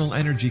personal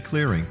energy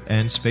clearing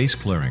and space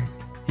clearing.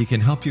 He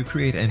can help you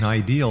create an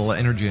ideal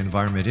energy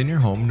environment in your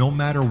home no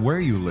matter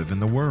where you live in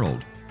the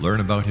world.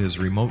 Learn about his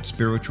remote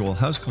spiritual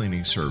house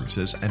cleaning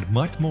services and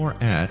much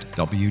more at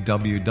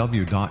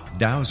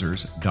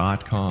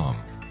www.dowsers.com.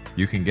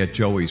 You can get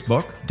Joey's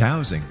book,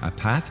 Dowsing, A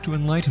Path to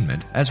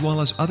Enlightenment, as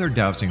well as other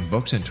dowsing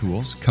books and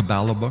tools,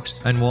 Kabbalah books,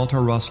 and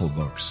Walter Russell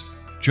books.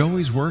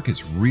 Joey's work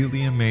is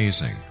really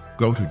amazing.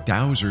 Go to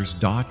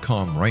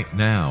dowsers.com right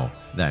now.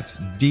 That's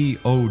DOWSERS.com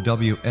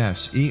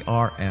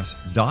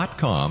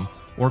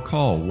or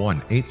call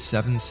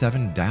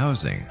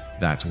 1-877-DOWSING.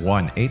 That's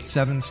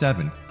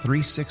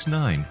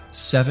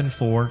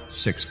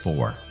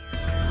 1-877-369-7464.